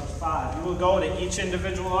to start with 5. You will go to each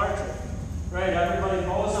individual archer. Right, everybody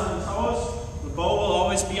bows on the toes. The bow will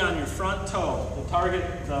always be on your front toe. The target,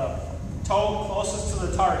 the toe closest to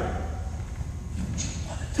the target.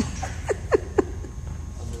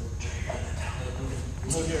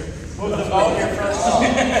 Move the bow to your front toe.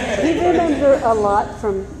 You remember a lot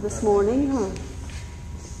from this morning, huh?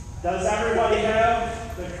 Does everybody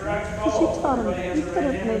have the correct bow? Because you taught him, Everybody has you the could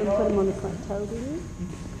have right-handed made him bow? put him on the front toe, didn't you?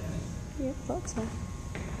 Yeah, thought so.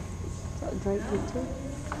 Thought Drake did too.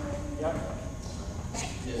 Yep.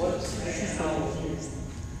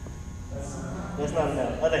 That's not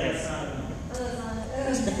enough. Other hand.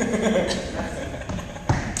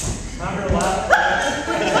 Remember left?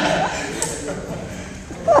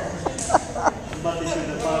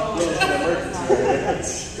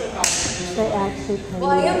 They actually pay Well,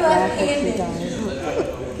 I me am to laugh at you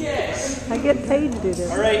left-handed. guys. I get paid to do this.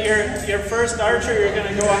 All right, your first archer, you're going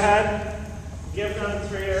to go ahead, give them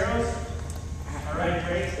 3 arrows. All right,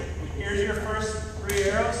 great. Here's your first 3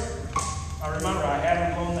 arrows. Remember, I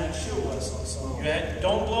haven't blown that shoe whistle, so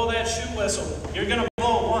don't blow that shoe whistle. You're going to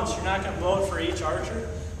blow it once. You're not going to blow it for each archer.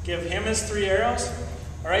 Give him his 3 arrows.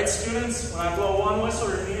 All right, students, when I blow one whistle,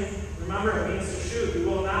 remember, it means to shoot. You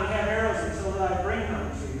will not have arrows until I bring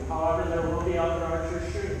them to you. However, there will be other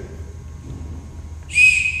archers shooting.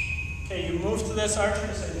 Okay, you move to this archer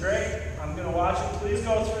and say, Drake, I'm going to watch you. Please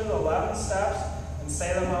go through the 11 steps and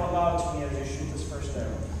say them out loud to me as you shoot this first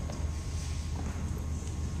arrow.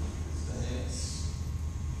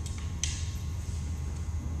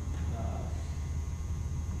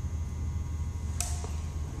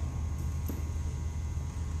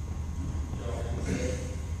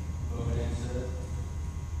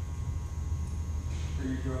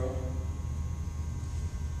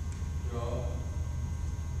 Draw,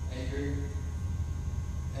 anchor,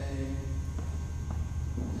 aim,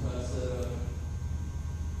 cut, set up,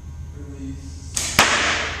 release.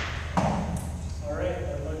 All right,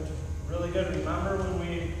 that looked really good. Remember, when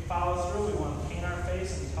we follow through, we want to paint our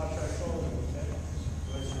face and touch our shoulder. Okay,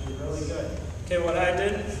 which is really good. Okay, what I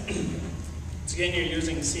did, once again, you're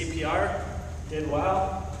using CPR. Did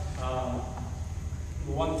well.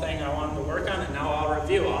 The one thing I wanted to work on, and now I'll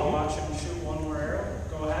review. I'll watch him shoot one more arrow.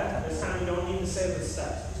 Go ahead. This time you don't need to say the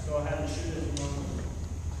steps. Just go ahead and shoot it in one more.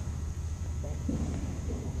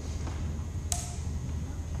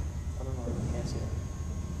 I don't know if you can see it.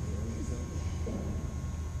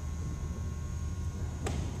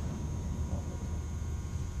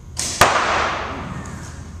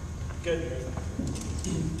 Good.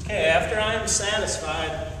 Okay, after I am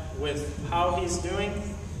satisfied with how he's doing,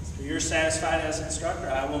 if you're satisfied as instructor,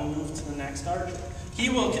 I will move to the next archer. He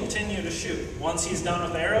will continue to shoot. Once he's done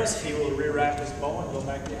with arrows, he will re-rack his bow and go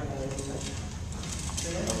back behind the position.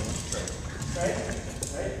 Right?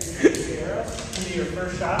 Right? You shoot the arrows. Into your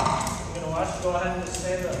first shot. I'm going to watch you go ahead and just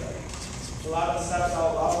say a lot of the steps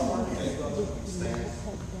out loud for me.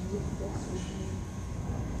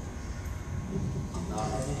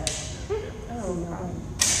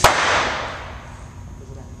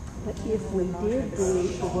 But if we did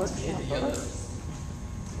the workshop first,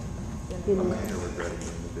 then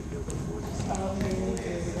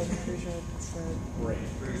Right.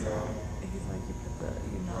 He's like, you put the,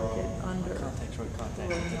 get under. Contact, short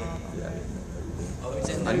contact. Oh, it's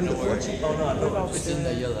in I the didn't know what you. Oh, no, It's in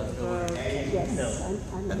the yellow. yes,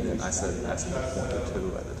 I'm And then I said asking for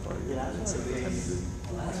 2 at the target. And it said 10 to.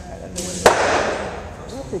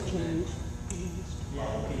 that's a change.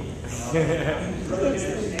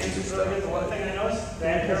 One thing I noticed,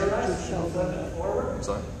 that arrow forward. I'm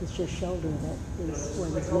sorry? It's your shoulder that is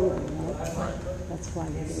where it's moving, right? That's why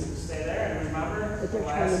we're doing it. Stay there and remember, But they're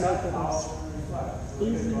trying to make it as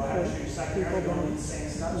easy for people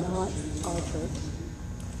that are not archers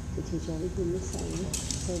to teach everything the same,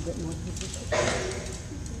 so that more people should.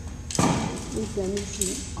 We've done this in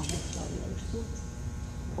almost all the other schools.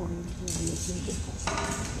 Or in the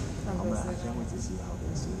I'm going to actually want to see how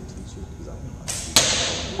they see the teacher because I know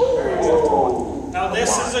now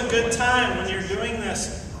this is a good time when you're doing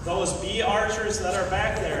this. Those bee archers that are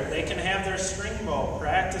back there, they can have their string bow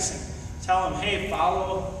practicing. Tell them, hey,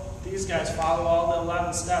 follow these guys, follow all the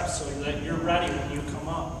 11 steps so that you're ready when you come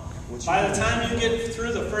up. By the time you get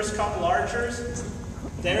through the first couple archers,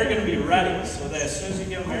 they're going to be ready. So that as soon as you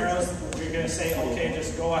give them arrows, you're going to say, okay,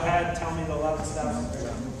 just go ahead, tell me the 11 steps.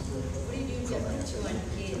 What do you do to one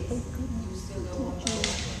kids? You still go on?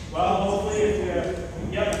 Well, hopefully, if you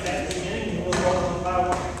at the beginning, you will go one by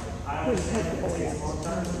one. I understand it takes a long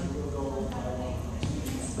time, but you will go one by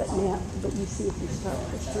one. but you see if you start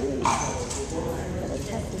with three, that'll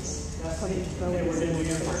take us probably throw it in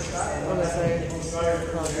the first shot. What was I?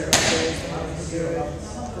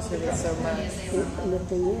 So much. And the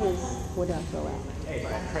thing is, what do I throw out?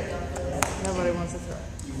 Nobody wants to throw.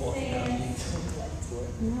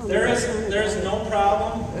 No, There's no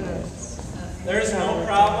problem. There's no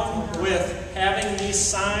problem with having these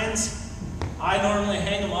signs. I normally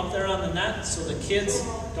hang them up there on the net so the kids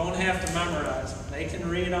don't have to memorize them. They can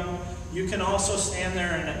read them. You can also stand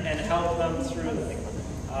there and help them through them.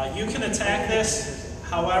 You can attack this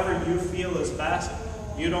however you feel is best.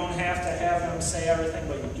 You don't have to have them say everything,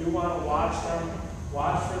 but you do want to watch them.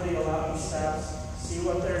 Watch for the 11 steps. See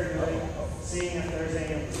what they're doing. Seeing if there's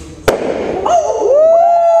any improvements.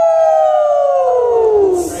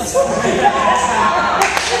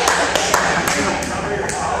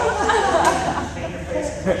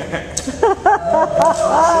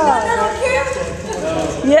 No,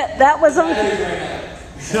 Yeah, that was on.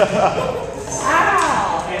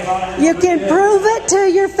 You can prove it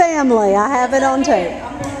to your family. I have it on tape.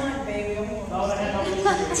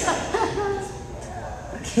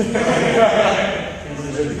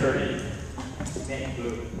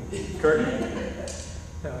 Curtain.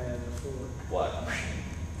 What?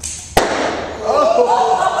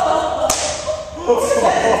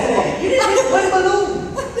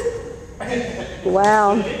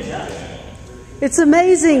 Wow. It's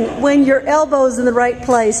amazing when your elbow's in the right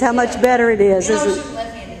place how much better it is, isn't it?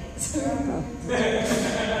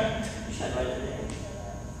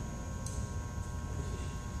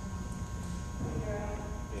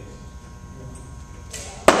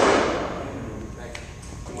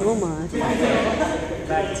 Oh my.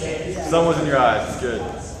 Sun was in your eyes. It's good.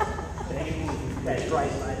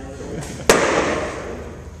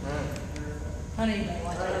 Honey,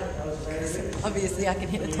 obviously I can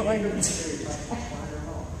hit a target.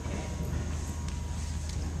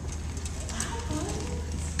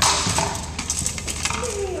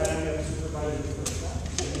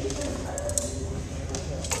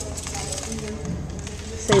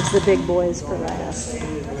 Saves the big boys for last.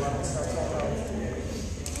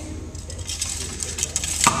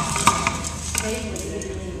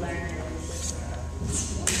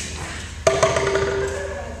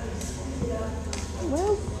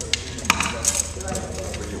 Well,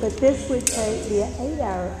 but this would be an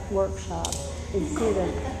 8-hour workshop instead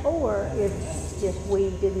of, or if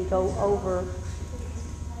we didn't go over,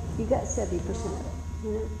 you got 70% of it,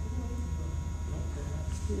 you know?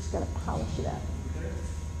 You just got to polish it up.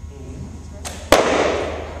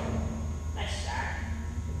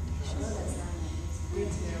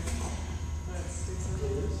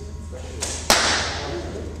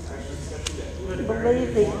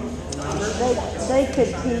 Believe me, they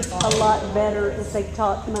could teach a lot better if they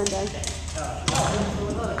taught Monday.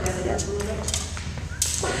 As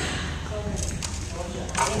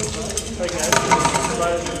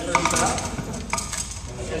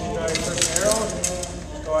you draw your first arrow,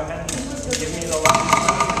 just go ahead and give me the line.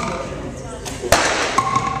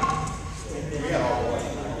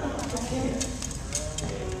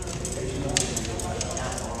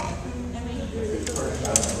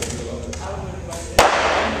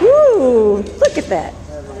 Woo! Look at that.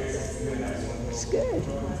 It's good.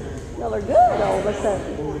 Y'all are good all of a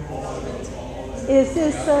sudden. Is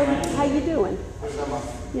this, how you doing?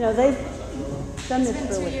 You know, they've done this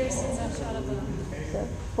for a 2 years since I shot up a... So,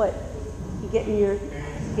 what? You getting your,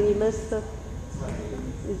 can you list the,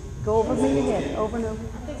 go over me again, over and over?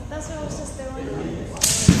 That's what I was just doing.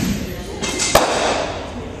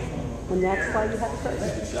 And that's why you have to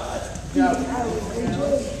practice.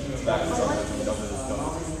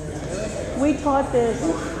 We taught this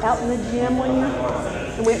out in the gym one year,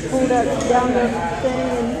 and we pulled up down the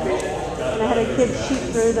thing, and I had a kid shoot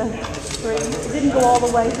through the screen. It didn't go all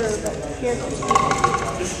the way through, but scared me.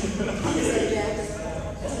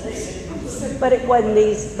 But it wasn't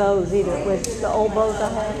these bows either. It was the old bows I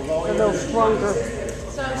had, a little stronger.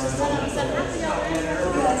 So I was just telling him, I said, half of y'all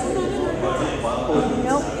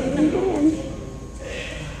Nope, you didn't get in.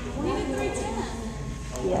 we needed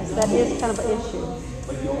 310. Yes, that is kind of an issue.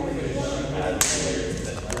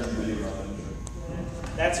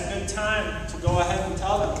 That's a good time to go ahead and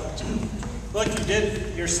tell them, look, you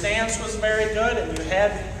did, your stance was very good, and you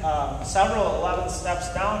had several 11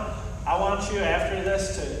 steps down. I want you after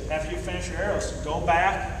this, after you finish your arrows, to go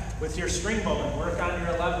back with your string bow and work on your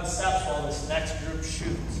 11 steps while this next group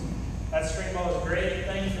shoots. That string bow is a great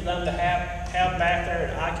thing for them to have back there.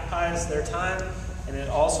 It occupies their time, and it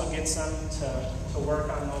also gets them to work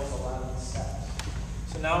on those 11 steps.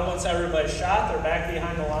 So now once everybody's shot, they're back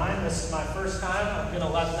behind the line. This is my first time. I'm going to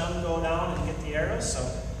let them go down and get the arrows. So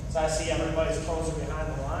as I see everybody's closing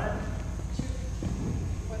behind the line.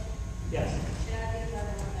 Yes?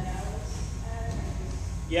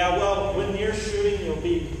 Yeah, well, when you're shooting, you'll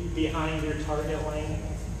be behind your target lane.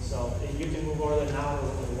 So you can move over there now or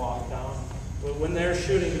when you walk down. But when they're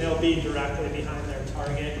shooting, they'll be directly behind their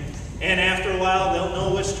target. And after a while, they'll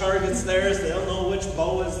know which target's theirs. They'll know which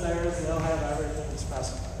bow is theirs. They'll have everything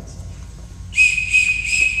specified.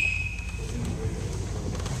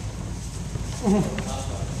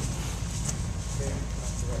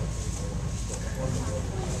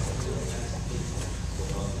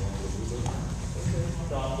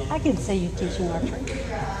 I can see you teaching archery.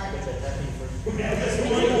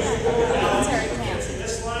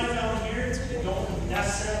 This line down here, you don't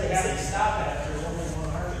necessarily have to stop at if there's only one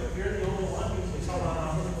archer. If you're the only one, you can tell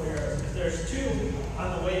how many arrows. If there's two on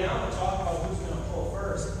the way down, we'll talk about who's going to pull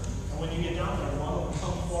first. And when you get down there, one will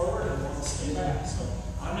come forward and one will stay back. So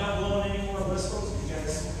I'm not blowing any more whistles. You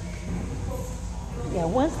guys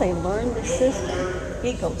once they learn the system,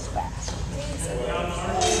 it goes fast.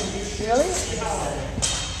 Really?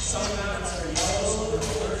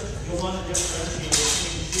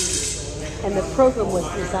 And the program was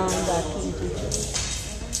designed by PE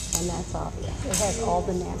teachers, and that's obvious. It has all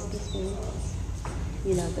the NASPE standards,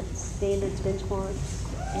 you know, the standards, benchmarks,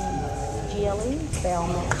 and GLE, they all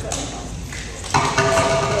match up.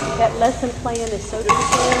 That lesson plan is so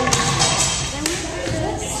detailed. Then we did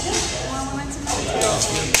this when we went to military camp.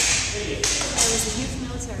 There was a youth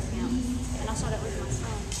military camp, and I saw that with my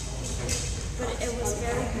son. But it was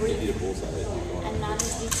very brief and not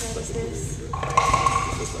as detailed as this.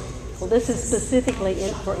 Well, this is specifically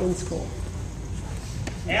for in-school.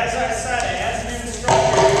 As I said, as an instructor,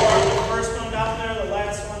 you are the first one down there, the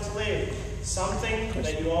last one to leave. Something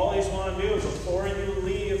that you always want to do before you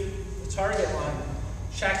leave the target line,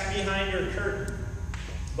 check behind your curtain.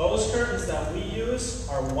 Those curtains that we use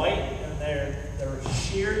are white and they're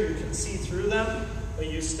sheer, you can see through them, but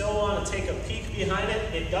you still want to take a peek behind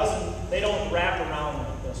it. They don't wrap around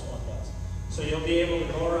like this one does. So you'll be able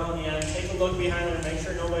to go around the end, take a look behind it, and make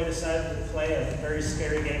sure nobody decided to play a very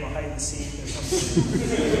scary game of hide and seek or something.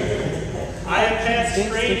 I have had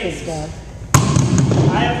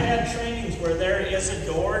trainings where there is a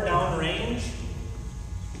door downrange.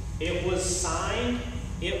 It was signed,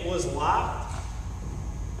 it was locked.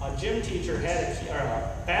 A gym teacher had a key, or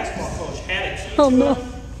a basketball coach had a key to it,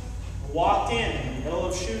 walked in the middle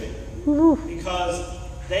of shooting because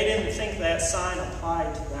they didn't think that sign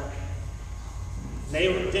applied to them.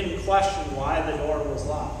 They didn't question why the door was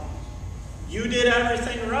locked. You did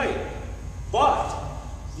everything right, but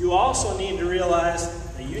you also need to realize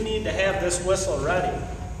that you need to have this whistle ready,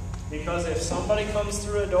 because if somebody comes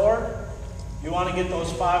through a door, you want to get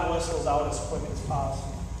those 5 whistles out as quick as possible.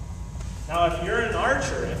 Now, if you're an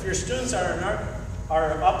archer, if your students are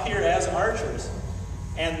up here as archers,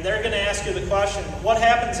 and they're going to ask you the question, what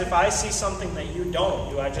happens if I see something that you don't?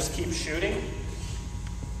 Do I just keep shooting?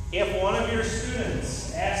 If one of your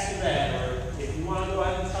students asks you that, or if you want to go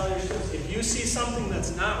ahead and tell your students, if you see something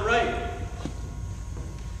that's not right,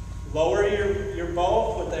 lower your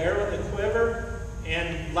bow, put the arrow in the quiver,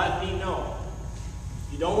 and let me know.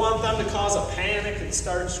 You don't want them to cause a panic and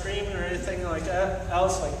start screaming or anything like that,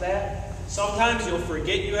 else like that. Sometimes you'll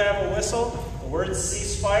forget you have a whistle. The words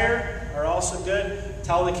ceasefire are also good.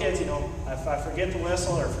 Tell the kids, you know, if I forget the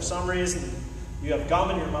whistle or for some reason you have gum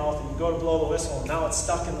in your mouth and you go to blow the whistle and now it's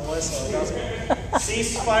stuck in the whistle. It doesn't.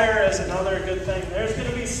 Ceasefire is another good thing. There's going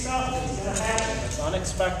to be stuff that's going to happen. It's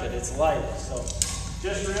unexpected. It's life. So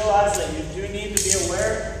just realize that you do need to be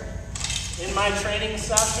aware. In my training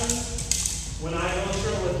sessions, when I go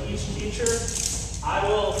through with each teacher, I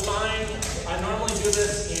normally do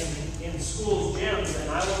this in schools' gyms, and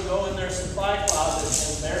I will go in their supply closets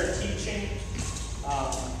as they're teaching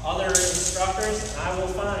other instructors, and I will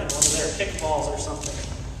find one of their kickballs or something,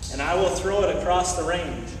 and I will throw it across the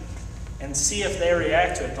range and see if they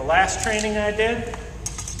react to it. The last training I did,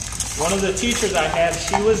 one of the teachers I had,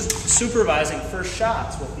 she was supervising first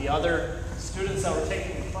shots with the other students that were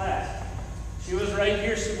taking the class. She was right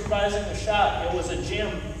here supervising the shot. It was a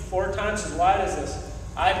gym 4 times as wide as this.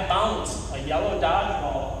 I bounced a yellow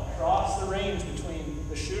dodgeball across the range between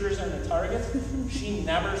the shooters and the targets. She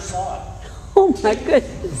never saw it. Oh my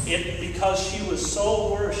goodness. Because she was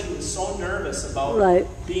so worried, she was so nervous about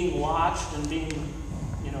being watched and being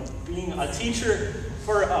a teacher.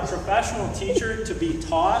 For a professional teacher to be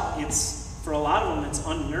taught, for a lot of them, it's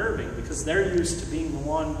unnerving because they're used to being the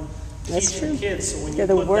one teaching kids. So when you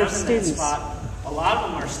put them in that spot, a lot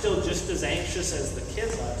of them are still just as anxious as the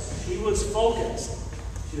kids are. So she was focused.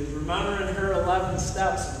 She was remembering her 11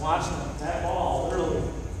 steps and watching that ball literally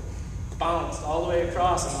bounced all the way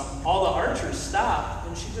across, and all the archers stopped,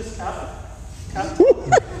 and she just kept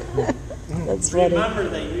That's Remember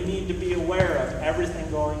that you need to be aware of everything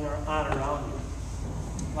going on around you.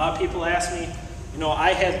 A lot of people ask me,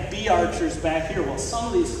 I had B archers back here. Well, some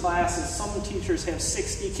of these classes, some teachers have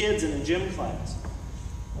 60 kids in a gym class.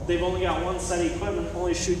 They've only got one set of equipment,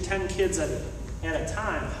 only shoot 10 kids at a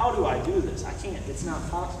time. How do I do this? I can't. It's not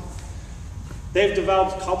possible. They've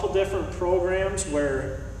developed a couple different programs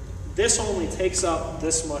where this only takes up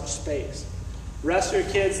this much space. The rest of your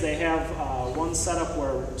kids, they have one setup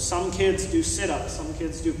where some kids do sit-ups, some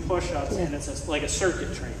kids do push-ups, and it's like a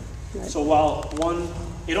circuit train. Right. So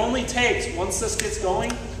it only takes, once this gets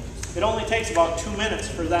going, it only takes about 2 minutes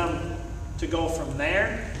for them to go from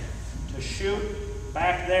there to shoot,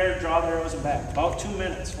 back there, draw the arrows, and back. About 2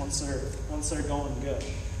 minutes once they're going good.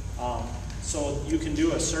 So you can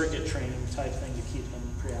do a circuit training type thing to keep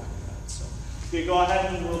them preoccupied. So we go ahead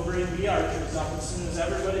and we'll bring the archers up as soon as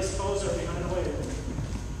everybody's toes are behind the weight.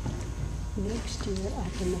 Next year, I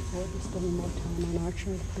can afford to spend more time on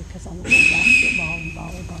archery because I want basketball and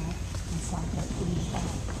volleyball and soccer and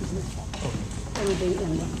everything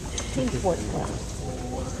in the team sport club.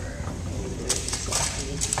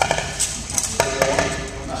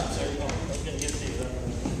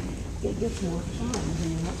 It gets more fun when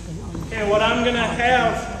you're not going on. Okay, what I'm going to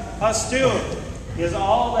have us do is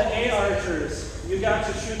all the A archers, you got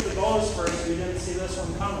to shoot the bows first. You didn't see this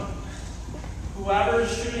one coming.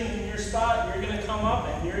 Whoever's shooting in your spot, you're going to come up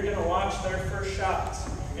and you're going to watch their first shots.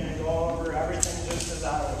 You're going to go over everything just as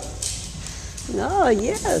I would. Oh,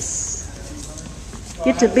 yes.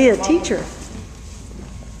 Get to be a teacher.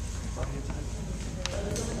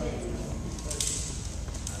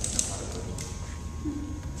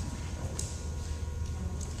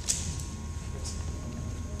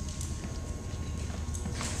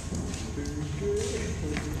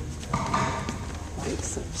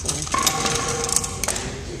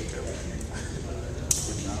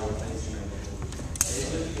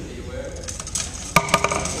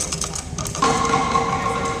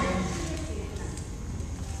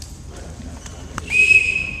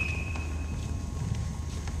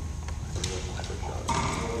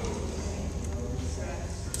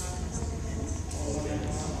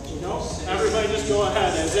 Everybody just go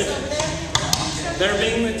ahead as if they're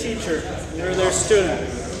being the teacher, you're their student.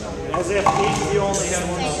 As if each of you only had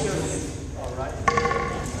one student. All right.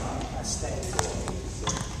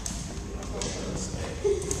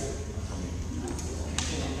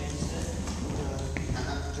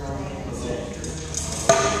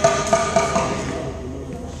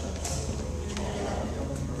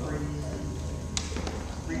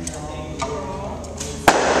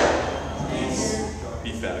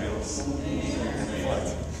 Be fabulous.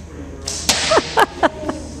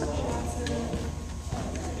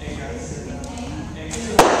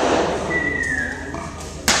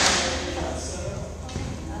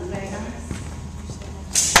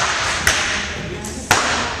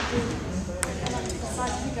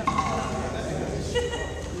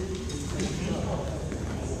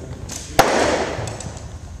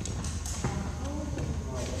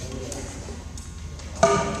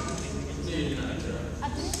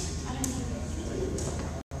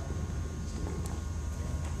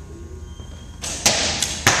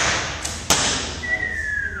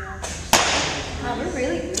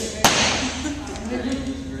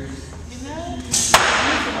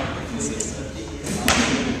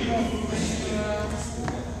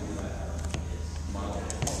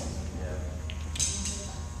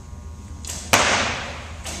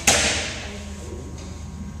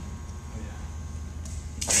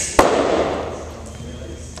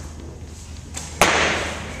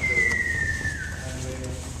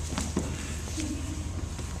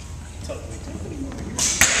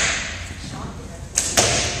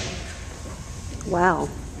 Wow.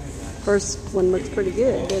 First one looks pretty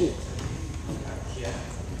good, didn't it?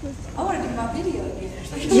 I want to do my video again.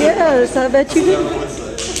 Yes, I bet you do.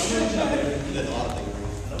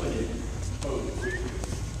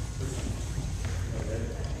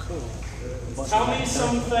 Tell me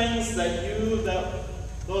some things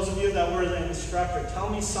those of you that were the instructor, tell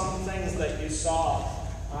me some things that you saw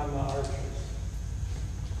on the archers.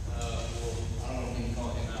 Well, I don't know if you can call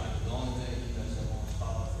him out. The only thing he does is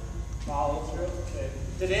follow through. Follow through? Okay.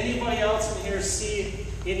 Did anybody else in here see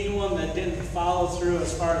anyone that didn't follow through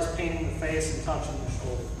as far as painting the face and touching the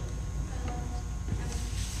shoulder?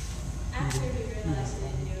 After he realized he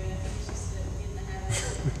didn't do it, he was just getting the habit.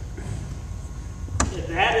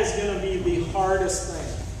 That is going to be the hardest thing.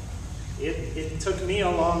 It took me a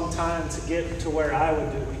long time to get to where I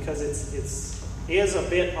would do because it is a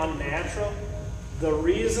bit unnatural. The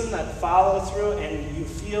reason that follow through and you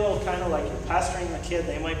feel kind of like you're pestering the kid,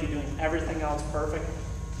 they might be doing everything else perfect.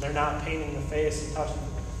 They're not painting the face and touching.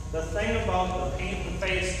 The thing about the paint the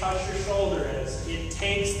face, touch your shoulder is it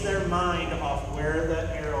takes their mind off where the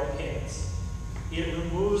arrow hits. It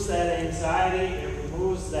removes that anxiety, it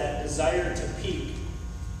removes that desire to peek.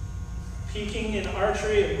 Peeking in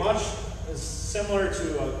archery is similar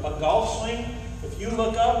to a golf swing. If you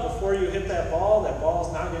look up before you hit that ball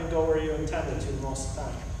is not going to go where you intended to most of the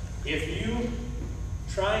time. If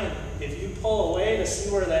you pull away to see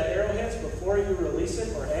where that arrow hits before you release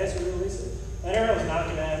it or as you release it, that arrow is not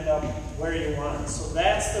going to end up where you want it. So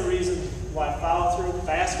that's the reason why follow through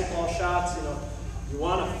basketball shots, you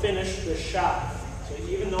want to finish the shot. So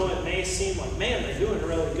even though it may seem like, man, they're doing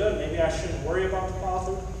really good, maybe I shouldn't worry about the follow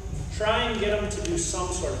through. Try and get them to do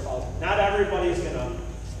some sort of follow through. Not everybody's going to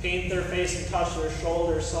paint their face and touch their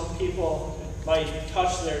shoulder. Some people might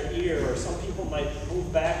touch their ear, or some people might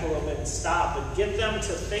move back a little bit and stop. But get them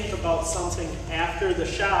to think about something after the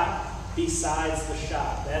shot besides the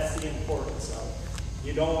shot. That's the importance of it.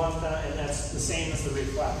 You don't want that, and that's the same as the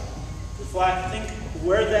reflect. Reflect, think,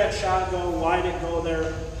 where'd that shot go? Why did it go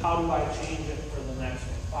there? How do I change it for the next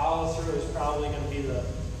one? Follow through is probably going to be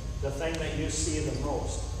the thing that you see the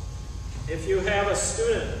most. If you have a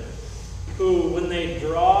student who, when they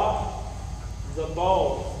draw the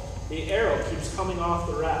bow, the arrow keeps coming off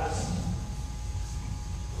the rest,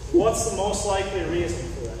 what's the most likely reason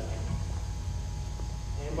for that?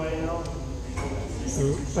 Anybody know?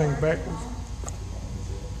 Thing backwards.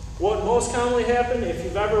 What most commonly happens, if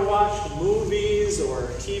you've ever watched movies or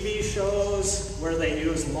TV shows where they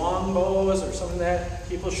use long bows or something like that,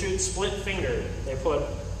 people shoot split finger. They put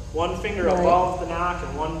one finger above the nock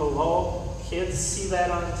and one below. Kids see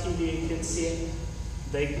that on TV, kids see it.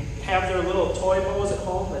 They have their little toy bows at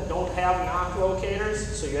home that don't have nock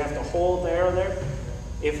locators, so you have to hold the arrow there.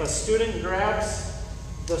 If a student grabs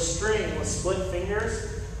the string with split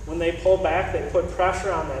fingers, when they pull back, they put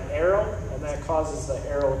pressure on that arrow, and that causes the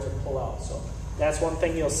arrow to pull out. So that's one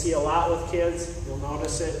thing you'll see a lot with kids. You'll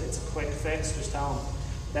notice it. It's a quick fix. Just tell them.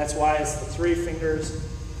 That's why it's the 3 fingers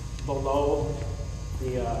below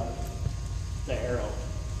the arrow.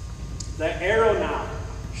 The arrow knob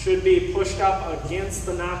should be pushed up against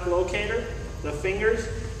the nock locator. The fingers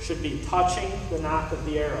should be touching the nock of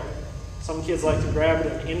the arrow. Some kids like to grab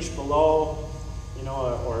it an inch below, you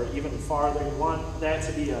know, or even farther. You want that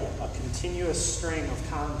to be a continuous string of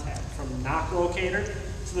contact from the nock locator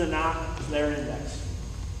to the nock of their index.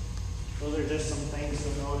 Those are just some things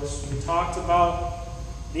to notice. We talked about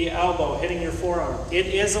the elbow hitting your forearm. It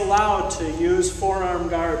is allowed to use forearm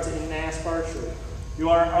guards in NASPE archery. You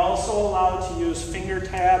are also allowed to use finger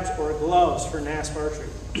tabs or gloves for NASPE archery.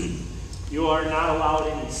 You are not allowed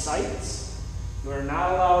any sights. You are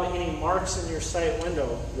not allowed any marks in your sight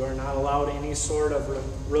window. You are not allowed any sort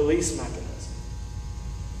of release mechanism.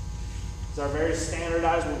 These are very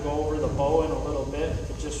standardized. We'll go over the bow in a little bit,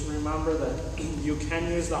 but just remember that you can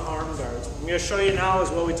use the arm guards. What I'm going to show you now is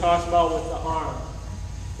what we talked about with the arm.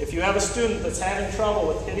 If you have a student that's having trouble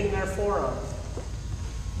with hitting their forearm,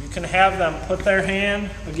 you can have them put their hand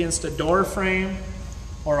against a door frame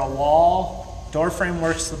or a wall. Door frame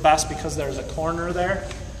works the best because there's a corner there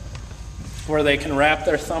where they can wrap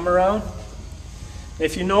their thumb around.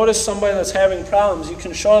 If you notice somebody that's having problems, you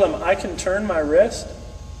can show them, I can turn my wrist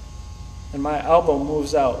and my elbow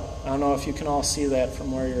moves out. I don't know if you can all see that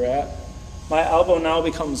from where you're at. My elbow now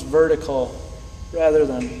becomes vertical rather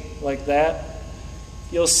than like that.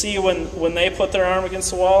 You'll see when they put their arm against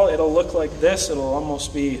the wall, it'll look like this. It'll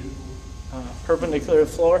almost be perpendicular to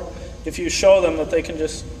the floor. If you show them that they can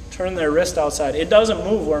just turn their wrist outside, it doesn't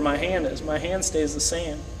move where my hand is. My hand stays the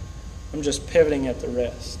same. I'm just pivoting at the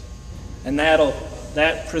wrist. And that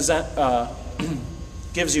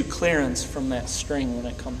gives you clearance from that string when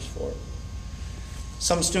it comes forward.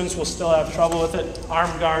 Some students will still have trouble with it.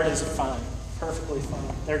 Arm guard is fine, perfectly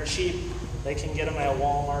fine. They're cheap. They can get them at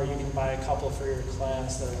Walmart. You can buy a couple for your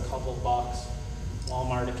class. They're a couple bucks.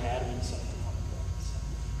 Walmart Academy, something like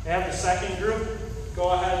that. You have the second group. Go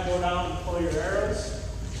ahead and go down and pull your arrows.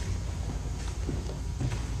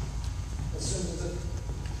 As soon as it...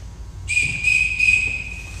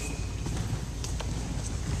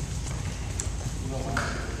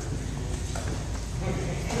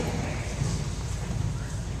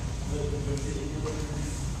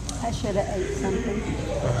 I should have ate something.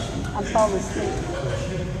 I'm falling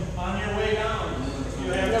asleep. On your way down,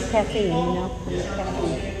 you have No caffeine, you know. No caffeine.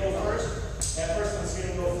 caffeine. Go first. That person's going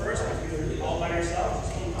to go first. If you're all by yourself,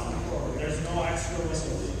 just keep coming forward. There's no extra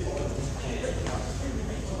whistle.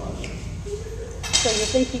 So you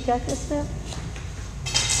think you got this now?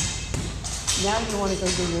 Now you want to go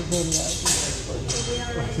do your video. We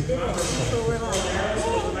already did it. So we're like,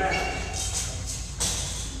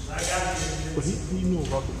 But he knew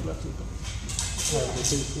about the flexion thing. The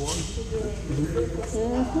base one.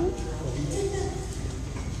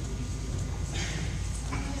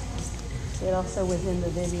 It also was in the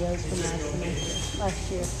videos from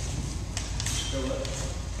last year.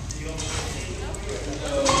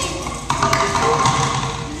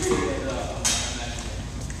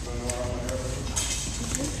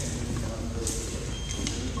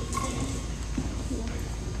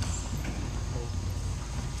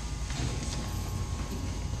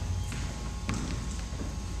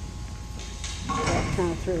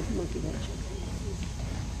 Kind of through monkey wrench.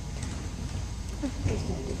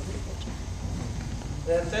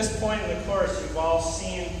 At this point in the course, you've all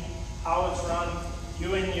seen how it's run.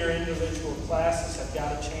 You and your individual classes have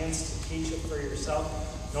got a chance to teach it for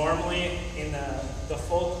yourself. Normally, in the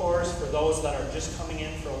full course, for those that are just coming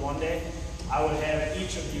in for a one day, I would have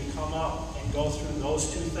each of you come up and go through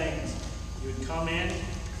those two things. You would come in,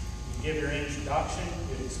 you give your introduction,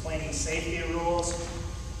 you would explain the safety rules,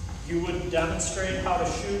 you would demonstrate how to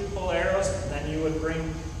shoot, pull arrows, and then you would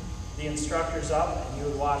bring the instructors up and you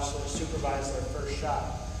would watch them supervise their first shot.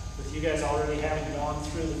 With you guys already having gone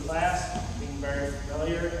through the class, being very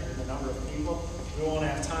familiar and the number of people, we won't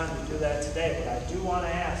have time to do that today, but I do want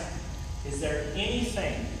to ask, is there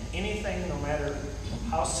anything, no matter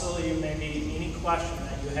how silly you may be, any question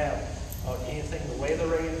that you have about anything, the way the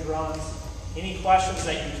range runs, any questions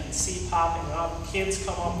that you can see popping up? Kids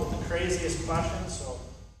come up with the craziest questions, so